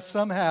fear lest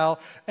somehow,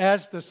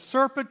 as the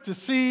serpent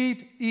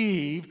deceived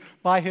Eve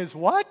by his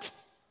what?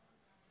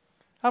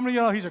 How many of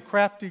you know he's a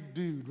crafty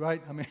dude,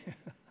 right? I mean,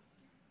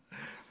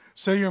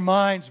 so your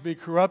minds be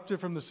corrupted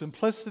from the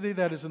simplicity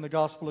that is in the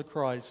gospel of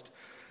Christ.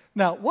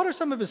 Now, what are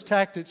some of his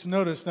tactics?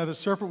 Notice, now the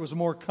serpent was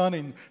more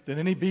cunning than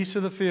any beast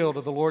of the field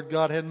of the Lord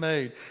God had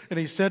made. And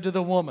he said to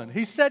the woman,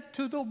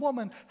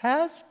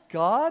 has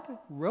God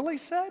really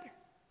said?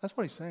 That's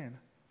what he's saying.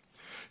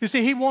 You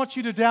see, he wants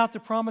you to doubt the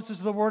promises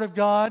of the Word of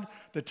God,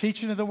 the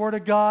teaching of the Word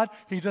of God.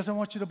 He doesn't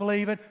want you to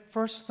believe it.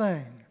 First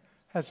thing,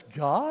 has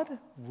God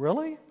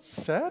really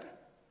said?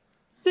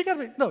 You got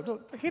to be, no,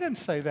 he didn't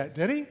say that,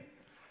 did he?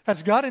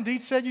 Has God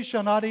indeed said you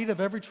shall not eat of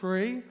every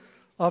tree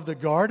of the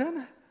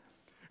garden?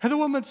 And the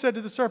woman said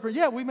to the serpent,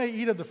 yeah, we may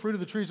eat of the fruit of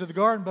the trees of the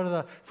garden, but of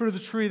the fruit of the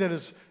tree that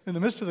is in the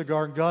midst of the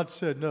garden, God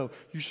said, no,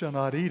 you shall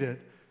not eat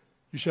it.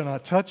 You shall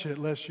not touch it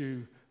lest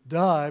you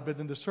die. But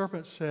then the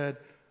serpent said,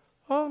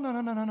 oh,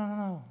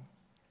 no.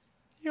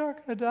 You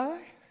aren't going to die.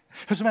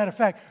 As a matter of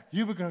fact,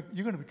 you're going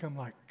to become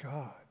like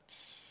God.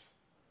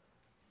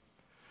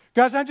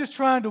 Guys, I'm just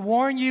trying to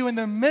warn you in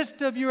the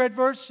midst of your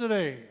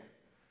adversity,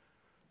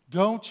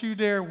 don't you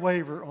dare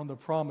waver on the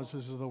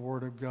promises of the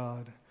Word of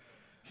God.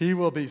 He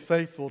will be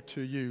faithful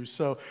to you.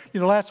 So,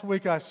 last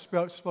week I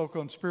spoke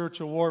on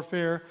spiritual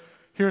warfare.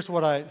 Here's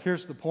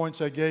the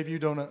points I gave you.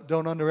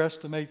 Don't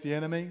underestimate the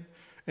enemy.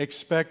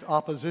 Expect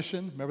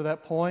opposition. Remember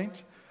that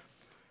point?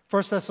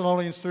 1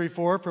 Thessalonians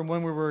 3:4, from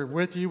when we were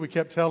with you, we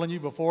kept telling you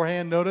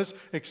beforehand. Notice,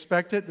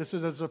 expect it. This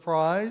is a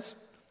surprise.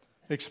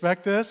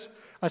 Expect this.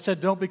 I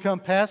said, don't become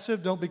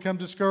passive. Don't become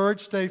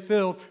discouraged. Stay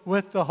filled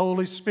with the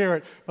Holy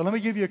Spirit. But let me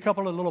give you a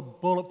couple of little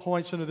bullet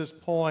points into this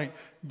point.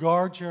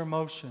 Guard your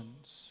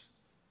emotions.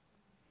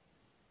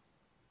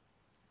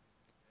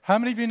 How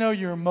many of you know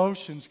your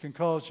emotions can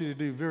cause you to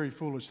do very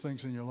foolish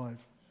things in your life?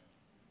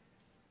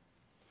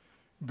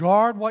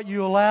 Guard what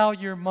you allow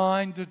your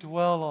mind to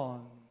dwell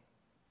on.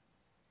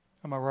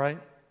 Am I right?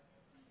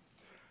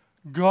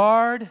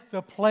 Guard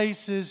the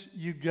places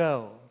you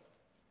go.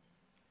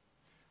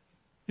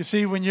 You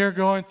see, when you're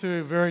going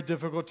through very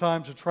difficult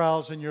times or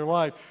trials in your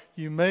life,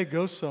 you may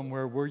go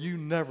somewhere where you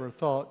never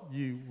thought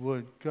you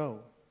would go.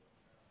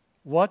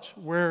 Watch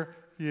where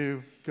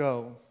you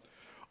go.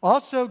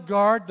 Also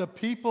guard the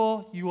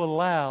people you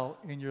allow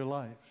in your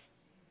life.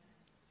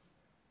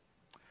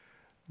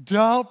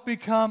 Don't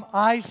become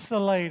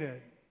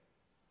isolated.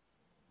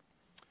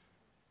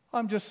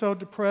 I'm just so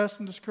depressed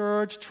and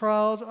discouraged,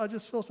 trials. I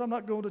just feel I'm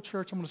not going to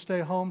church. I'm going to stay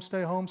home,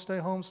 stay home, stay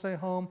home, stay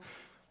home.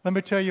 Let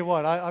me tell you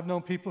what, I've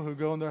known people who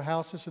go in their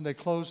houses and they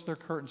close their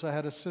curtains. I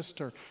had a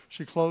sister.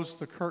 She closed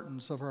the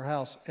curtains of her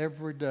house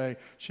every day.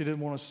 She didn't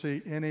want to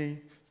see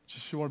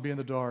she wanted to be in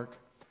the dark,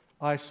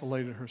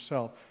 isolated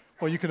herself.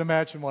 Well, you can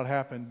imagine what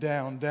happened.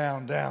 Down,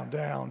 down, down,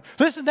 down.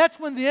 Listen, that's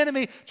when the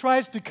enemy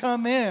tries to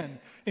come in,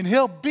 and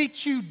he'll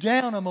beat you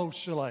down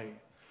emotionally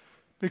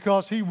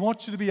because he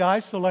wants you to be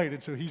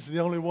isolated, so he's the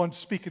only one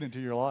speaking into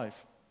your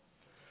life.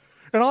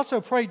 And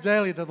also pray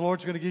daily that the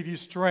Lord's going to give you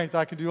strength.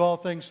 I can do all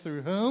things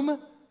through whom?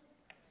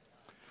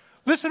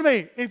 Listen to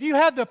me. If you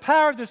have the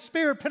power of the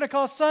Spirit,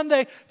 Pentecost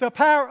Sunday, the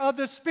power of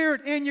the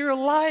Spirit in your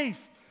life,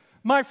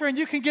 my friend,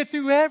 you can get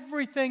through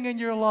everything in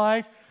your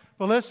life.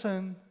 But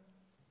listen,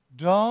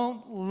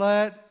 don't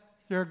let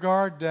your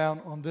guard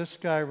down on this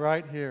guy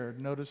right here.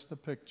 Notice the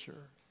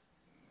picture.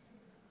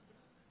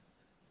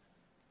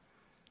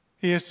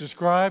 He is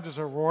described as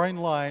a roaring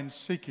lion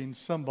seeking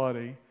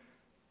somebody,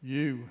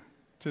 you,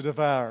 to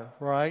devour,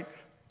 right?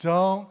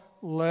 Don't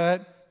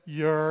let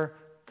your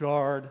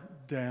guard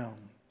down.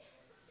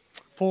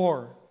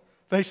 4,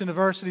 facing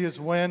adversity is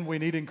when we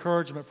need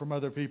encouragement from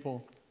other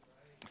people.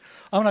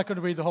 I'm not going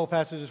to read the whole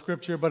passage of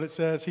Scripture, but it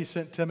says he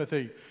sent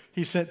Timothy.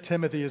 He sent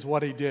Timothy is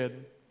what he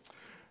did.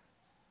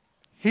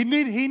 He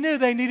knew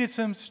they needed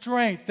some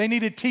strength. They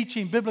needed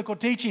teaching, biblical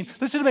teaching.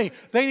 Listen to me.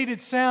 They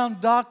needed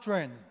sound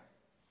doctrine.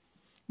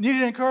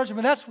 Needed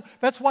encouragement.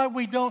 That's why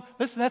we don't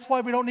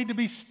need to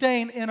be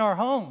staying in our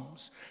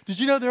homes. Did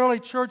you know the early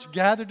church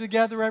gathered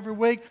together every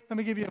week? Let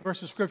me give you a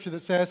verse of Scripture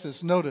that says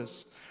this.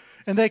 Notice.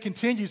 And they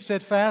continued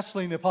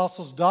steadfastly in the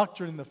apostles'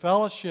 doctrine and the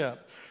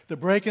fellowship, the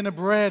breaking of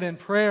bread and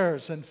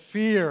prayers, and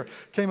fear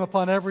came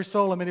upon every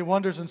soul, and many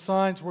wonders and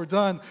signs were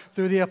done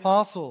through the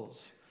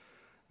apostles.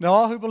 Now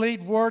all who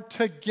believed were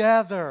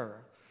together.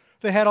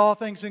 They had all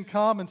things in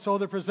common,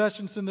 sold their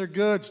possessions and their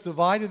goods,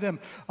 divided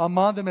them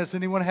among them as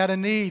anyone had a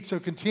need. So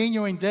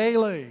continuing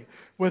daily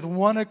with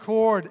one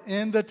accord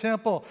in the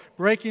temple,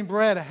 breaking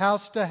bread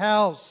house to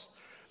house.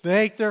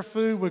 They ate their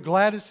food with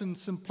gladness and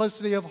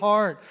simplicity of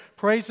heart,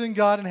 praising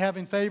God and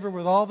having favor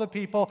with all the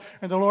people.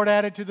 And the Lord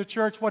added to the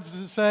church, what does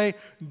it say?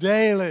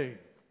 Daily.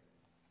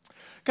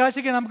 Guys,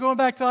 again, I'm going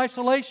back to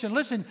isolation.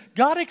 Listen,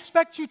 God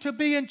expects you to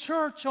be in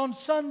church on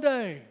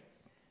Sunday.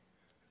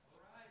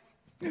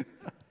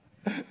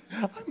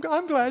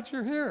 I'm glad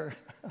you're here.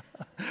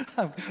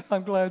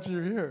 I'm glad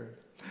you're here.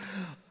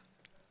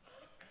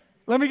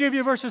 Let me give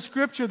you a verse of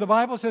Scripture. The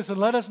Bible says, and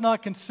let us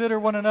not consider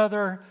one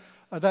another,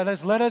 that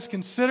is, let us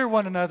consider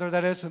one another,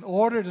 that is, in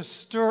order to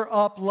stir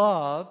up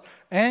love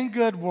and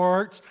good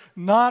works,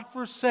 not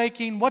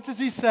forsaking, what does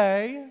he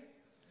say?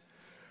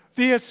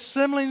 The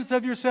assemblings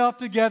of yourself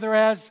together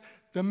as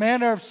the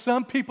manner of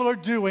some people are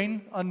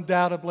doing,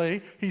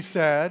 undoubtedly, he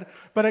said,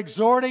 but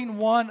exhorting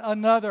one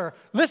another.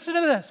 Listen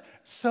to this.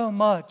 So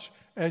much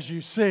as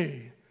you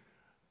see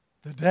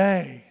the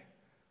day.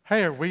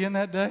 Hey, are we in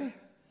that day?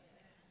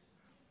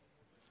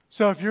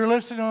 So if you're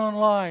listening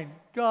online,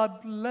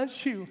 God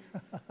bless you.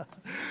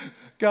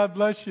 God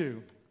bless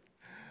you.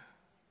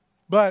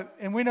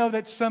 And we know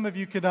that some of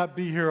you cannot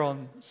be here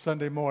on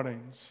Sunday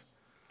mornings.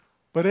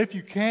 But if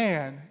you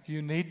can,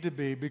 you need to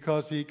be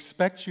because he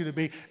expects you to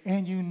be,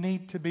 and you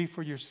need to be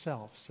for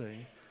yourself,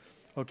 see?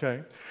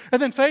 Okay? And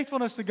then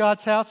faithfulness to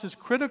God's house is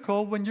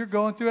critical when you're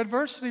going through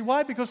adversity.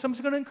 Why? Because someone's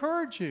going to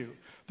encourage you.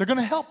 They're going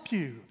to help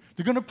you.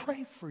 They're going to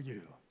pray for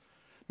you.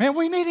 Man,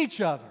 we need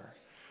each other.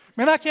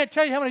 Man, I can't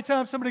tell you how many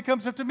times somebody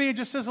comes up to me and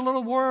just says a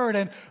little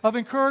word of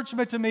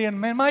encouragement to me, and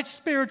man, my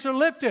spirits are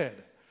lifted.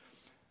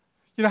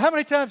 You know, how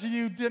many times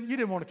you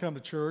didn't want to come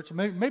to church?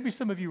 Maybe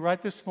some of you right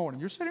this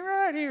morning, you're sitting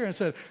right here and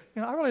said,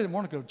 you know, I really didn't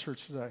want to go to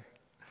church today.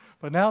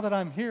 But now that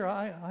I'm here,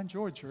 I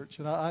enjoy church,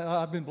 and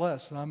I've been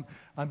blessed, and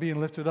I'm being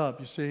lifted up.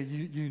 You see,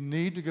 you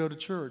need to go to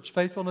church.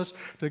 Faithfulness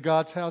to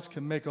God's house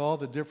can make all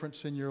the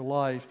difference in your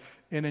life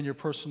and in your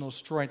personal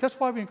strength. That's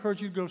why we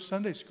encourage you to go to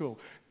Sunday school.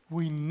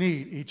 We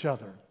need each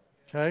other,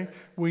 okay?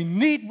 We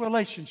need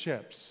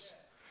relationships.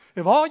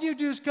 If all you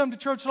do is come to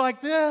church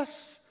like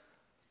this,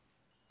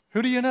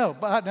 who do you know?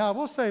 But now, I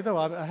will say, though,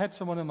 I had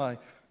someone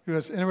who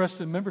was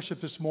interested in membership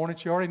this morning.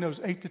 She already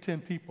knows 8 to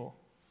 10 people.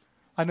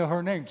 I know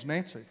her name's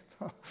Nancy.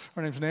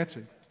 Her name's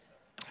Nancy.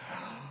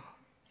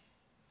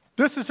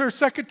 This is her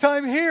second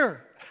time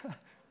here.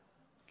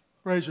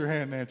 Raise your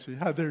hand, Nancy.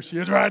 There she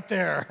is right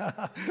there.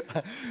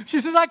 She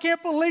says, I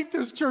can't believe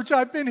this church.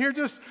 I've been here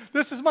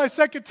this is my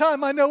second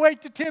time. I know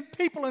 8 to 10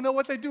 people. I know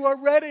what they do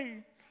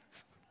already.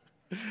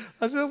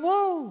 I said,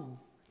 whoa.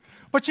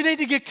 But you need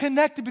to get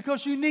connected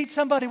because you need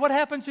somebody. What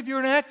happens if you're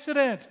in an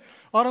accident?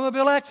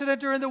 Automobile accident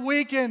during the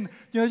weekend.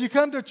 You know, you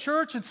come to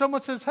church and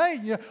someone says,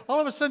 hey, all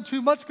of a sudden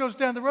 2 months goes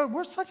down the road.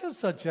 Where's such and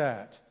such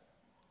at?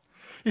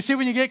 You see,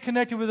 when you get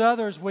connected with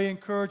others, we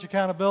encourage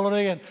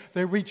accountability and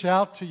they reach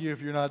out to you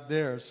if you're not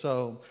there.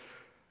 So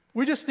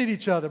We just need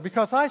each other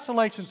because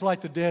isolation is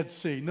like the Dead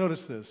Sea.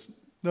 Notice this.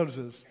 Notice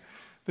this.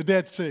 The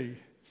Dead Sea.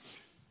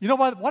 You know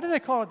why do they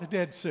call it the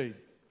Dead Sea?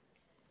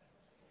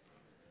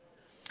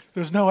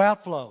 There's no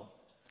outflow.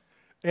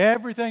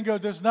 Everything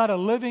goes. There's not a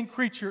living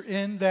creature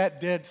in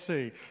that Dead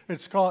Sea.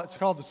 It's called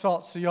the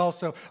Salt Sea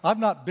also. I've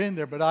not been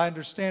there, but I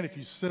understand if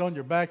you sit on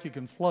your back, you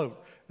can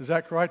float. Is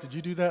that correct? Did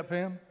you do that,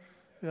 Pam?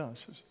 Yeah.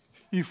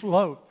 You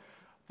float.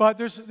 But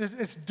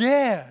it's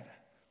dead.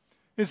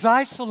 It's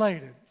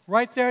isolated.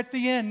 Right there at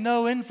the end,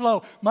 no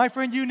inflow. My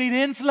friend, you need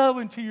inflow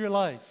into your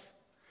life.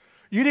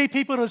 You need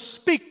people to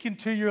speak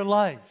into your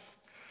life.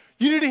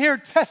 You need to hear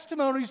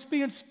testimonies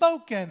being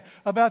spoken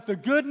about the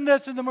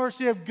goodness and the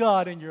mercy of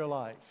God in your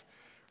life.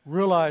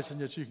 Realizing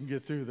that you can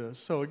get through this.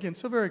 So again,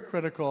 so very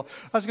critical.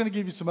 I was going to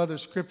give you some other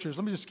scriptures.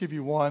 Let me just give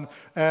you one.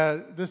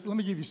 Let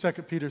me give you 2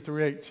 Peter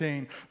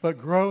 3:18. But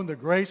grow in the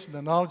grace and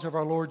the knowledge of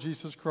our Lord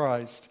Jesus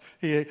Christ.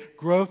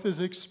 Growth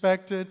is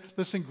expected.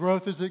 Listen,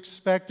 growth is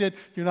expected.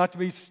 You're not to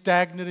be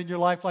stagnant in your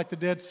life like the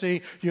Dead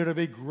Sea. You're to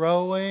be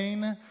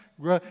growing.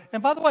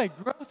 And by the way,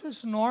 growth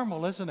is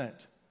normal, isn't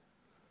it?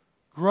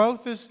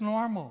 Growth is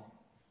normal.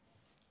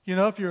 You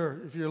know, if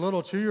your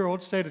little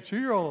 2-year-old stayed a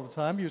 2-year-old all the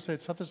time, you would say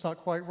something's not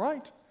quite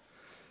right.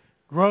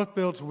 Growth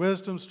builds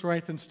wisdom,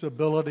 strength, and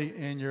stability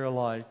in your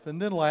life. And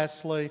then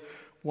lastly,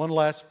 one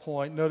last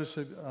point. Notice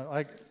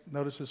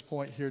this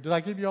point here. Did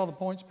I give you all the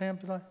points, Pam?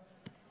 Did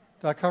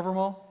I cover them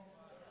all?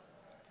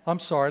 I'm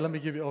sorry. Let me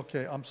give you,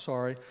 okay, I'm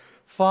sorry.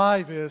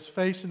 5 is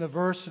facing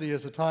adversity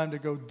is a time to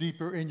go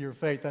deeper in your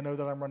faith. I know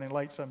that I'm running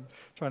late, so I'm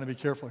trying to be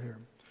careful here.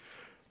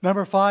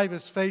 Number 5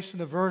 is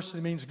facing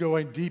adversity means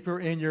going deeper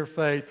in your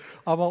faith.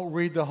 I won't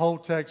read the whole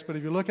text, but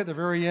if you look at the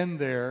very end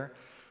there,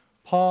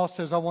 Paul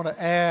says, I want to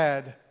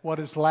add what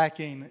is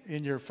lacking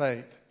in your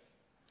faith.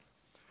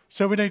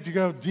 So we need to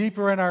go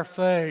deeper in our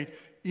faith,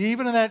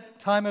 even in that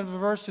time of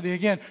adversity.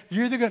 Again,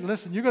 you're either going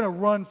to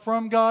run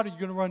from God or you're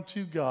going to run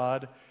to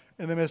God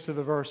in the midst of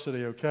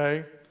adversity,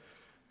 okay?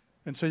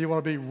 And so you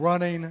want to be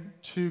running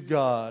to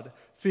God.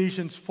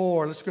 Ephesians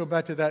 4, let's go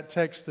back to that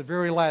text, the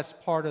very last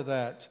part of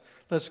that.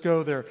 Let's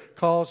go there.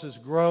 Causes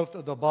growth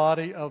of the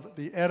body, of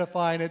the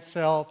edifying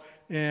itself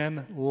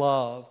in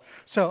love.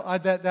 So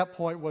that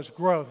point was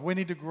growth. We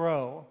need to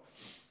grow.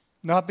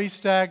 Not be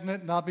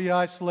stagnant, not be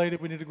isolated.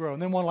 We need to grow.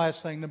 And then one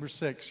last thing, number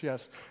 6.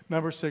 Yes,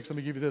 number 6, let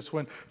me give you this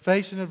one.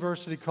 Facing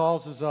adversity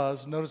causes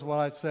us, notice what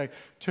I say,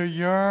 to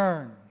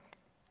yearn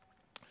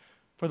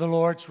for the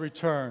Lord's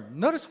return.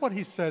 Notice what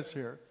he says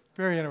here.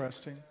 Very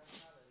interesting.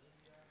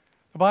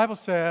 The Bible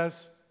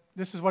says,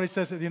 this is what he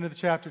says at the end of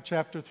the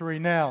chapter 3.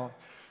 Now,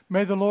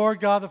 may the Lord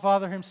God the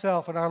Father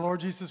himself and our Lord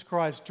Jesus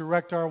Christ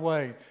direct our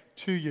way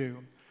to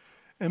you.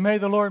 And may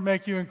the Lord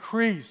make you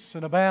increase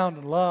and abound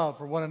in love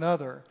for one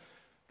another.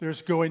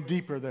 There's going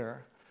deeper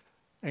there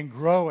and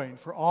growing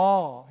for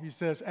all. He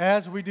says,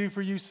 as we do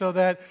for you, so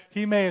that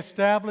he may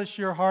establish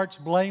your hearts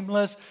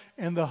blameless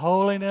in the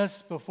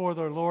holiness before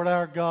the Lord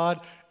our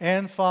God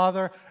and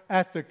Father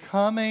at the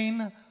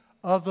coming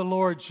of the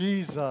Lord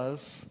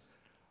Jesus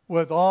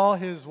with all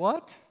his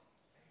what?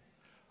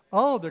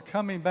 Oh, they're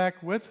coming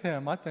back with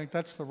him. I think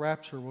that's the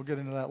rapture. We'll get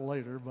into that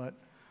later, but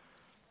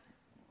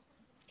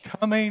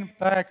coming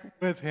back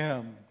with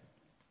him.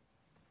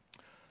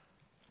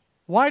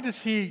 Why does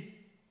he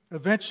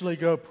eventually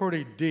go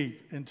pretty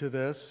deep into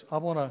this?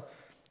 Let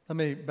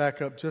me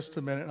back up just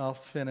a minute and I'll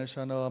finish.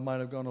 I know I might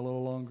have gone a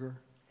little longer.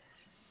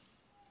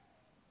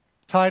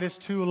 Titus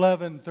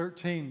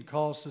 2:11-13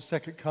 calls the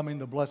second coming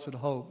the blessed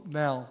hope.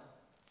 Now,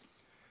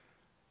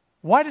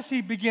 why does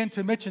he begin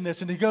to mention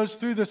this? And he goes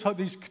through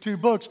these 2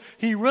 books.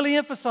 He really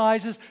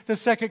emphasizes the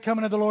second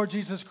coming of the Lord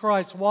Jesus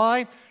Christ.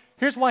 Why?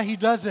 Here's why he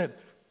does it.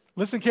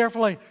 Listen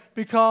carefully.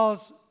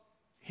 Because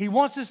he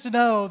wants us to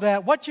know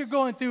that what you're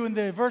going through in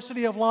the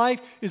adversity of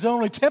life is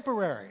only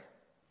temporary.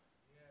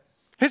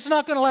 It's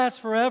not going to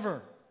last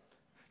forever.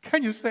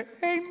 Can you say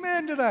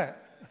amen to that?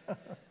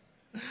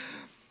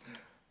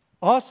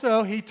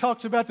 Also, he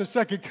talks about the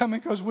second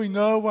coming because we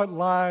know what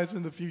lies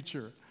in the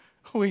future.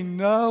 We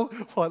know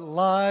what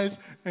lies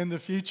in the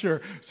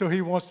future. So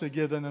he wants to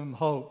give them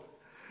hope.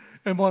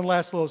 And one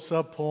last little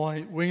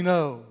sub-point. We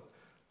know,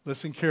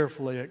 listen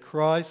carefully, at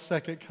Christ's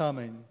second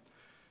coming,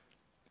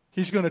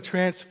 he's going to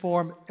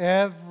transform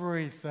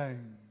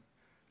everything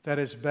that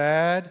is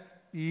bad,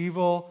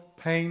 evil,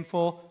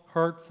 painful,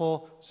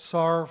 hurtful,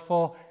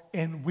 sorrowful,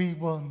 and we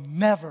will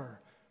never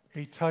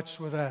be touched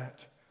with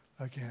that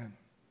again.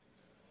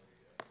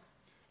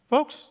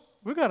 Folks,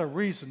 we've got a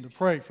reason to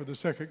pray for the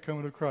second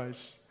coming of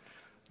Christ.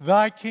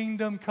 Thy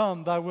kingdom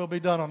come, thy will be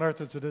done on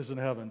earth as it is in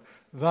heaven.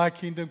 Thy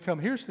kingdom come.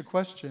 Here's the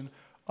question.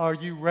 Are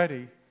you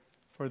ready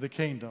for the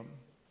kingdom?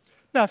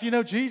 Now, if you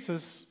know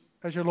Jesus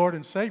as your Lord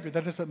and Savior,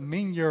 that doesn't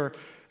mean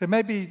it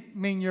may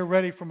mean you're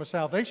ready from a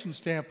salvation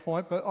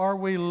standpoint, but are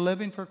we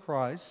living for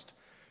Christ?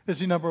 Is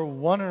he number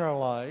one in our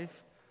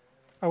life?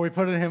 Are we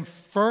putting him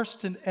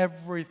first in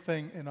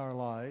everything in our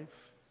life?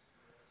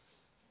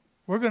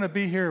 We're going to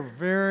be here a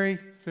very,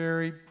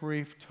 very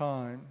brief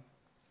time.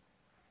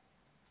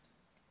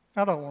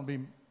 I don't want to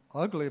be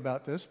ugly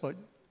about this, but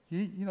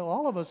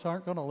all of us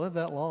aren't going to live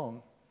that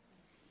long.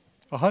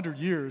 100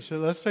 years. So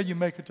let's say you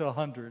make it to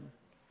 100.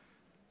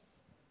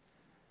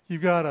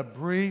 You've got a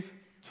brief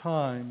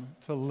time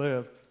to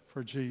live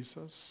for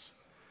Jesus.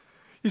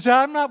 You say,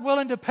 I'm not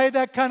willing to pay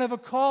that kind of a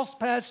cost,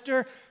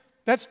 Pastor.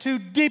 That's too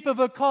deep of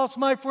a cost,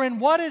 my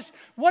friend. What is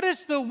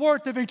the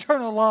worth of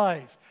eternal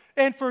life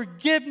and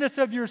forgiveness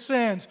of your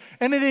sins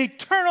and an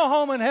eternal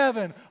home in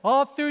heaven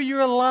all through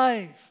your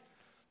life?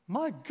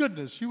 My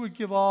goodness, you would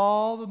give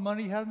all the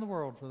money you had in the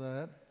world for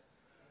that.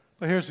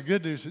 But here's the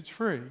good news, it's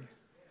free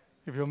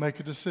if you'll make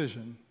a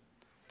decision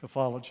to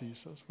follow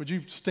Jesus. Would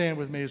you stand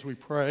with me as we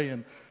pray?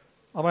 And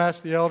I'm going to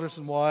ask the elders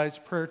and wives,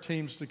 prayer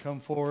teams to come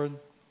forward.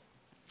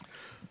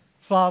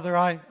 Father,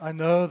 I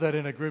know that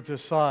in a group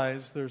this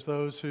size, there's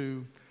those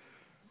who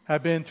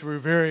have been through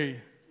very,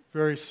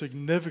 very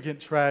significant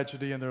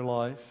tragedy in their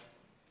life.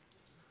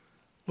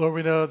 Lord,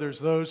 we know there's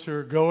those who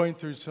are going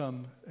through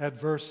some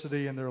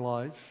adversity in their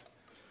life.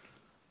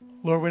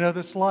 Lord, we know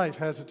this life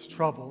has its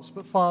troubles,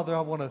 but Father,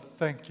 I want to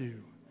thank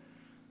you.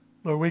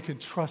 Lord, we can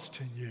trust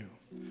in you.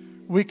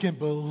 We can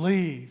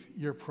believe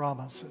your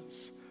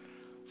promises.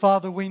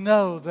 Father, we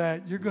know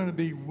that you're going to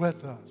be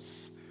with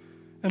us.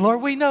 And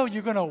Lord, we know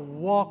you're going to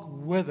walk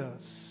with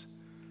us,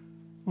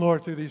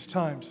 Lord, through these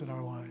times in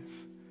our life.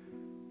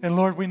 And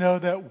Lord, we know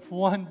that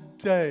one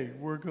day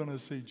we're going to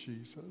see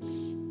Jesus.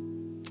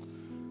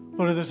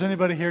 Lord, if there's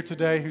anybody here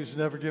today who's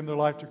never given their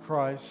life to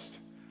Christ,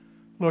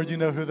 Lord, you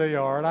know who they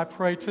are. And I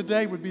pray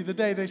today would be the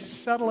day they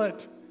settle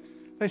it.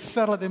 They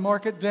settle it. They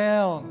mark it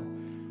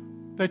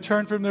down. They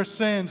turn from their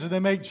sins and they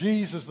make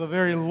Jesus the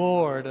very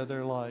Lord of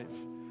their life.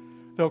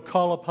 They'll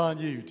call upon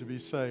you to be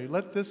saved.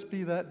 Let this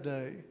be that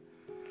day.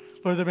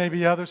 Lord, there may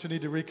be others who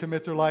need to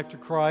recommit their life to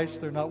Christ.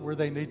 They're not where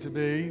they need to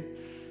be.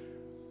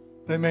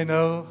 They may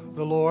know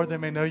the Lord. They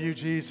may know you,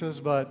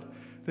 Jesus, but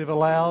they've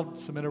allowed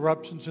some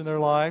interruptions in their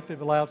life. They've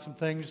allowed some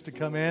things to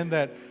come in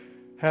that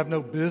have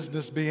no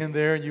business being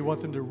there, and you want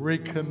them to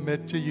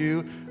recommit to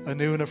you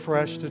anew and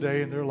afresh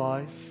today in their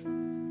life.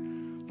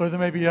 Lord, there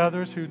may be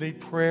others who need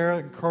prayer,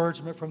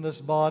 encouragement from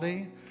this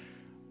body.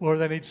 Lord,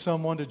 they need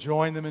someone to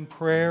join them in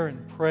prayer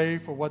and pray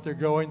for what they're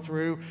going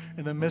through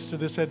in the midst of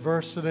this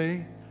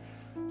adversity.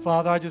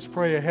 Father, I just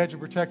pray a hedge of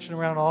protection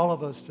around all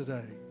of us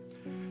today.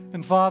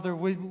 And Father,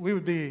 we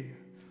would be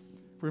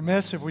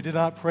remiss if we did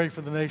not pray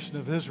for the nation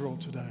of Israel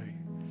today.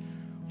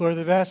 Lord,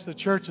 they've asked the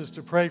churches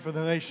to pray for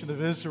the nation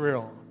of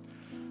Israel.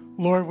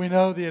 Lord, we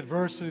know the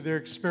adversity they're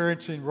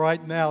experiencing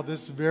right now,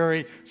 this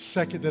very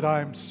second that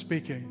I'm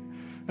speaking.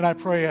 And I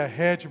pray a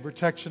hedge of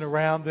protection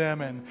around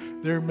them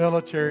and their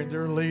military and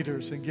their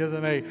leaders, and give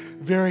them a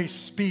very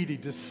speedy,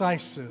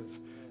 decisive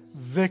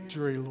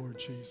victory, Lord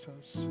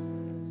Jesus.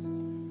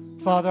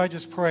 Father, I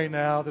just pray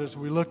now that as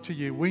we look to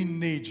you, we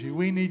need you.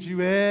 We need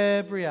you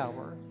every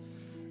hour,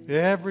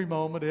 every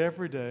moment,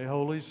 every day.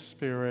 Holy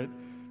Spirit,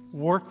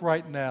 work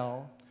right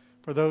now.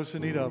 For those who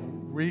need a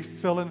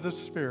refilling of the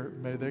Spirit,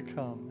 may they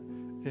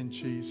come in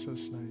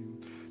Jesus' name.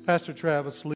 Pastor Travis,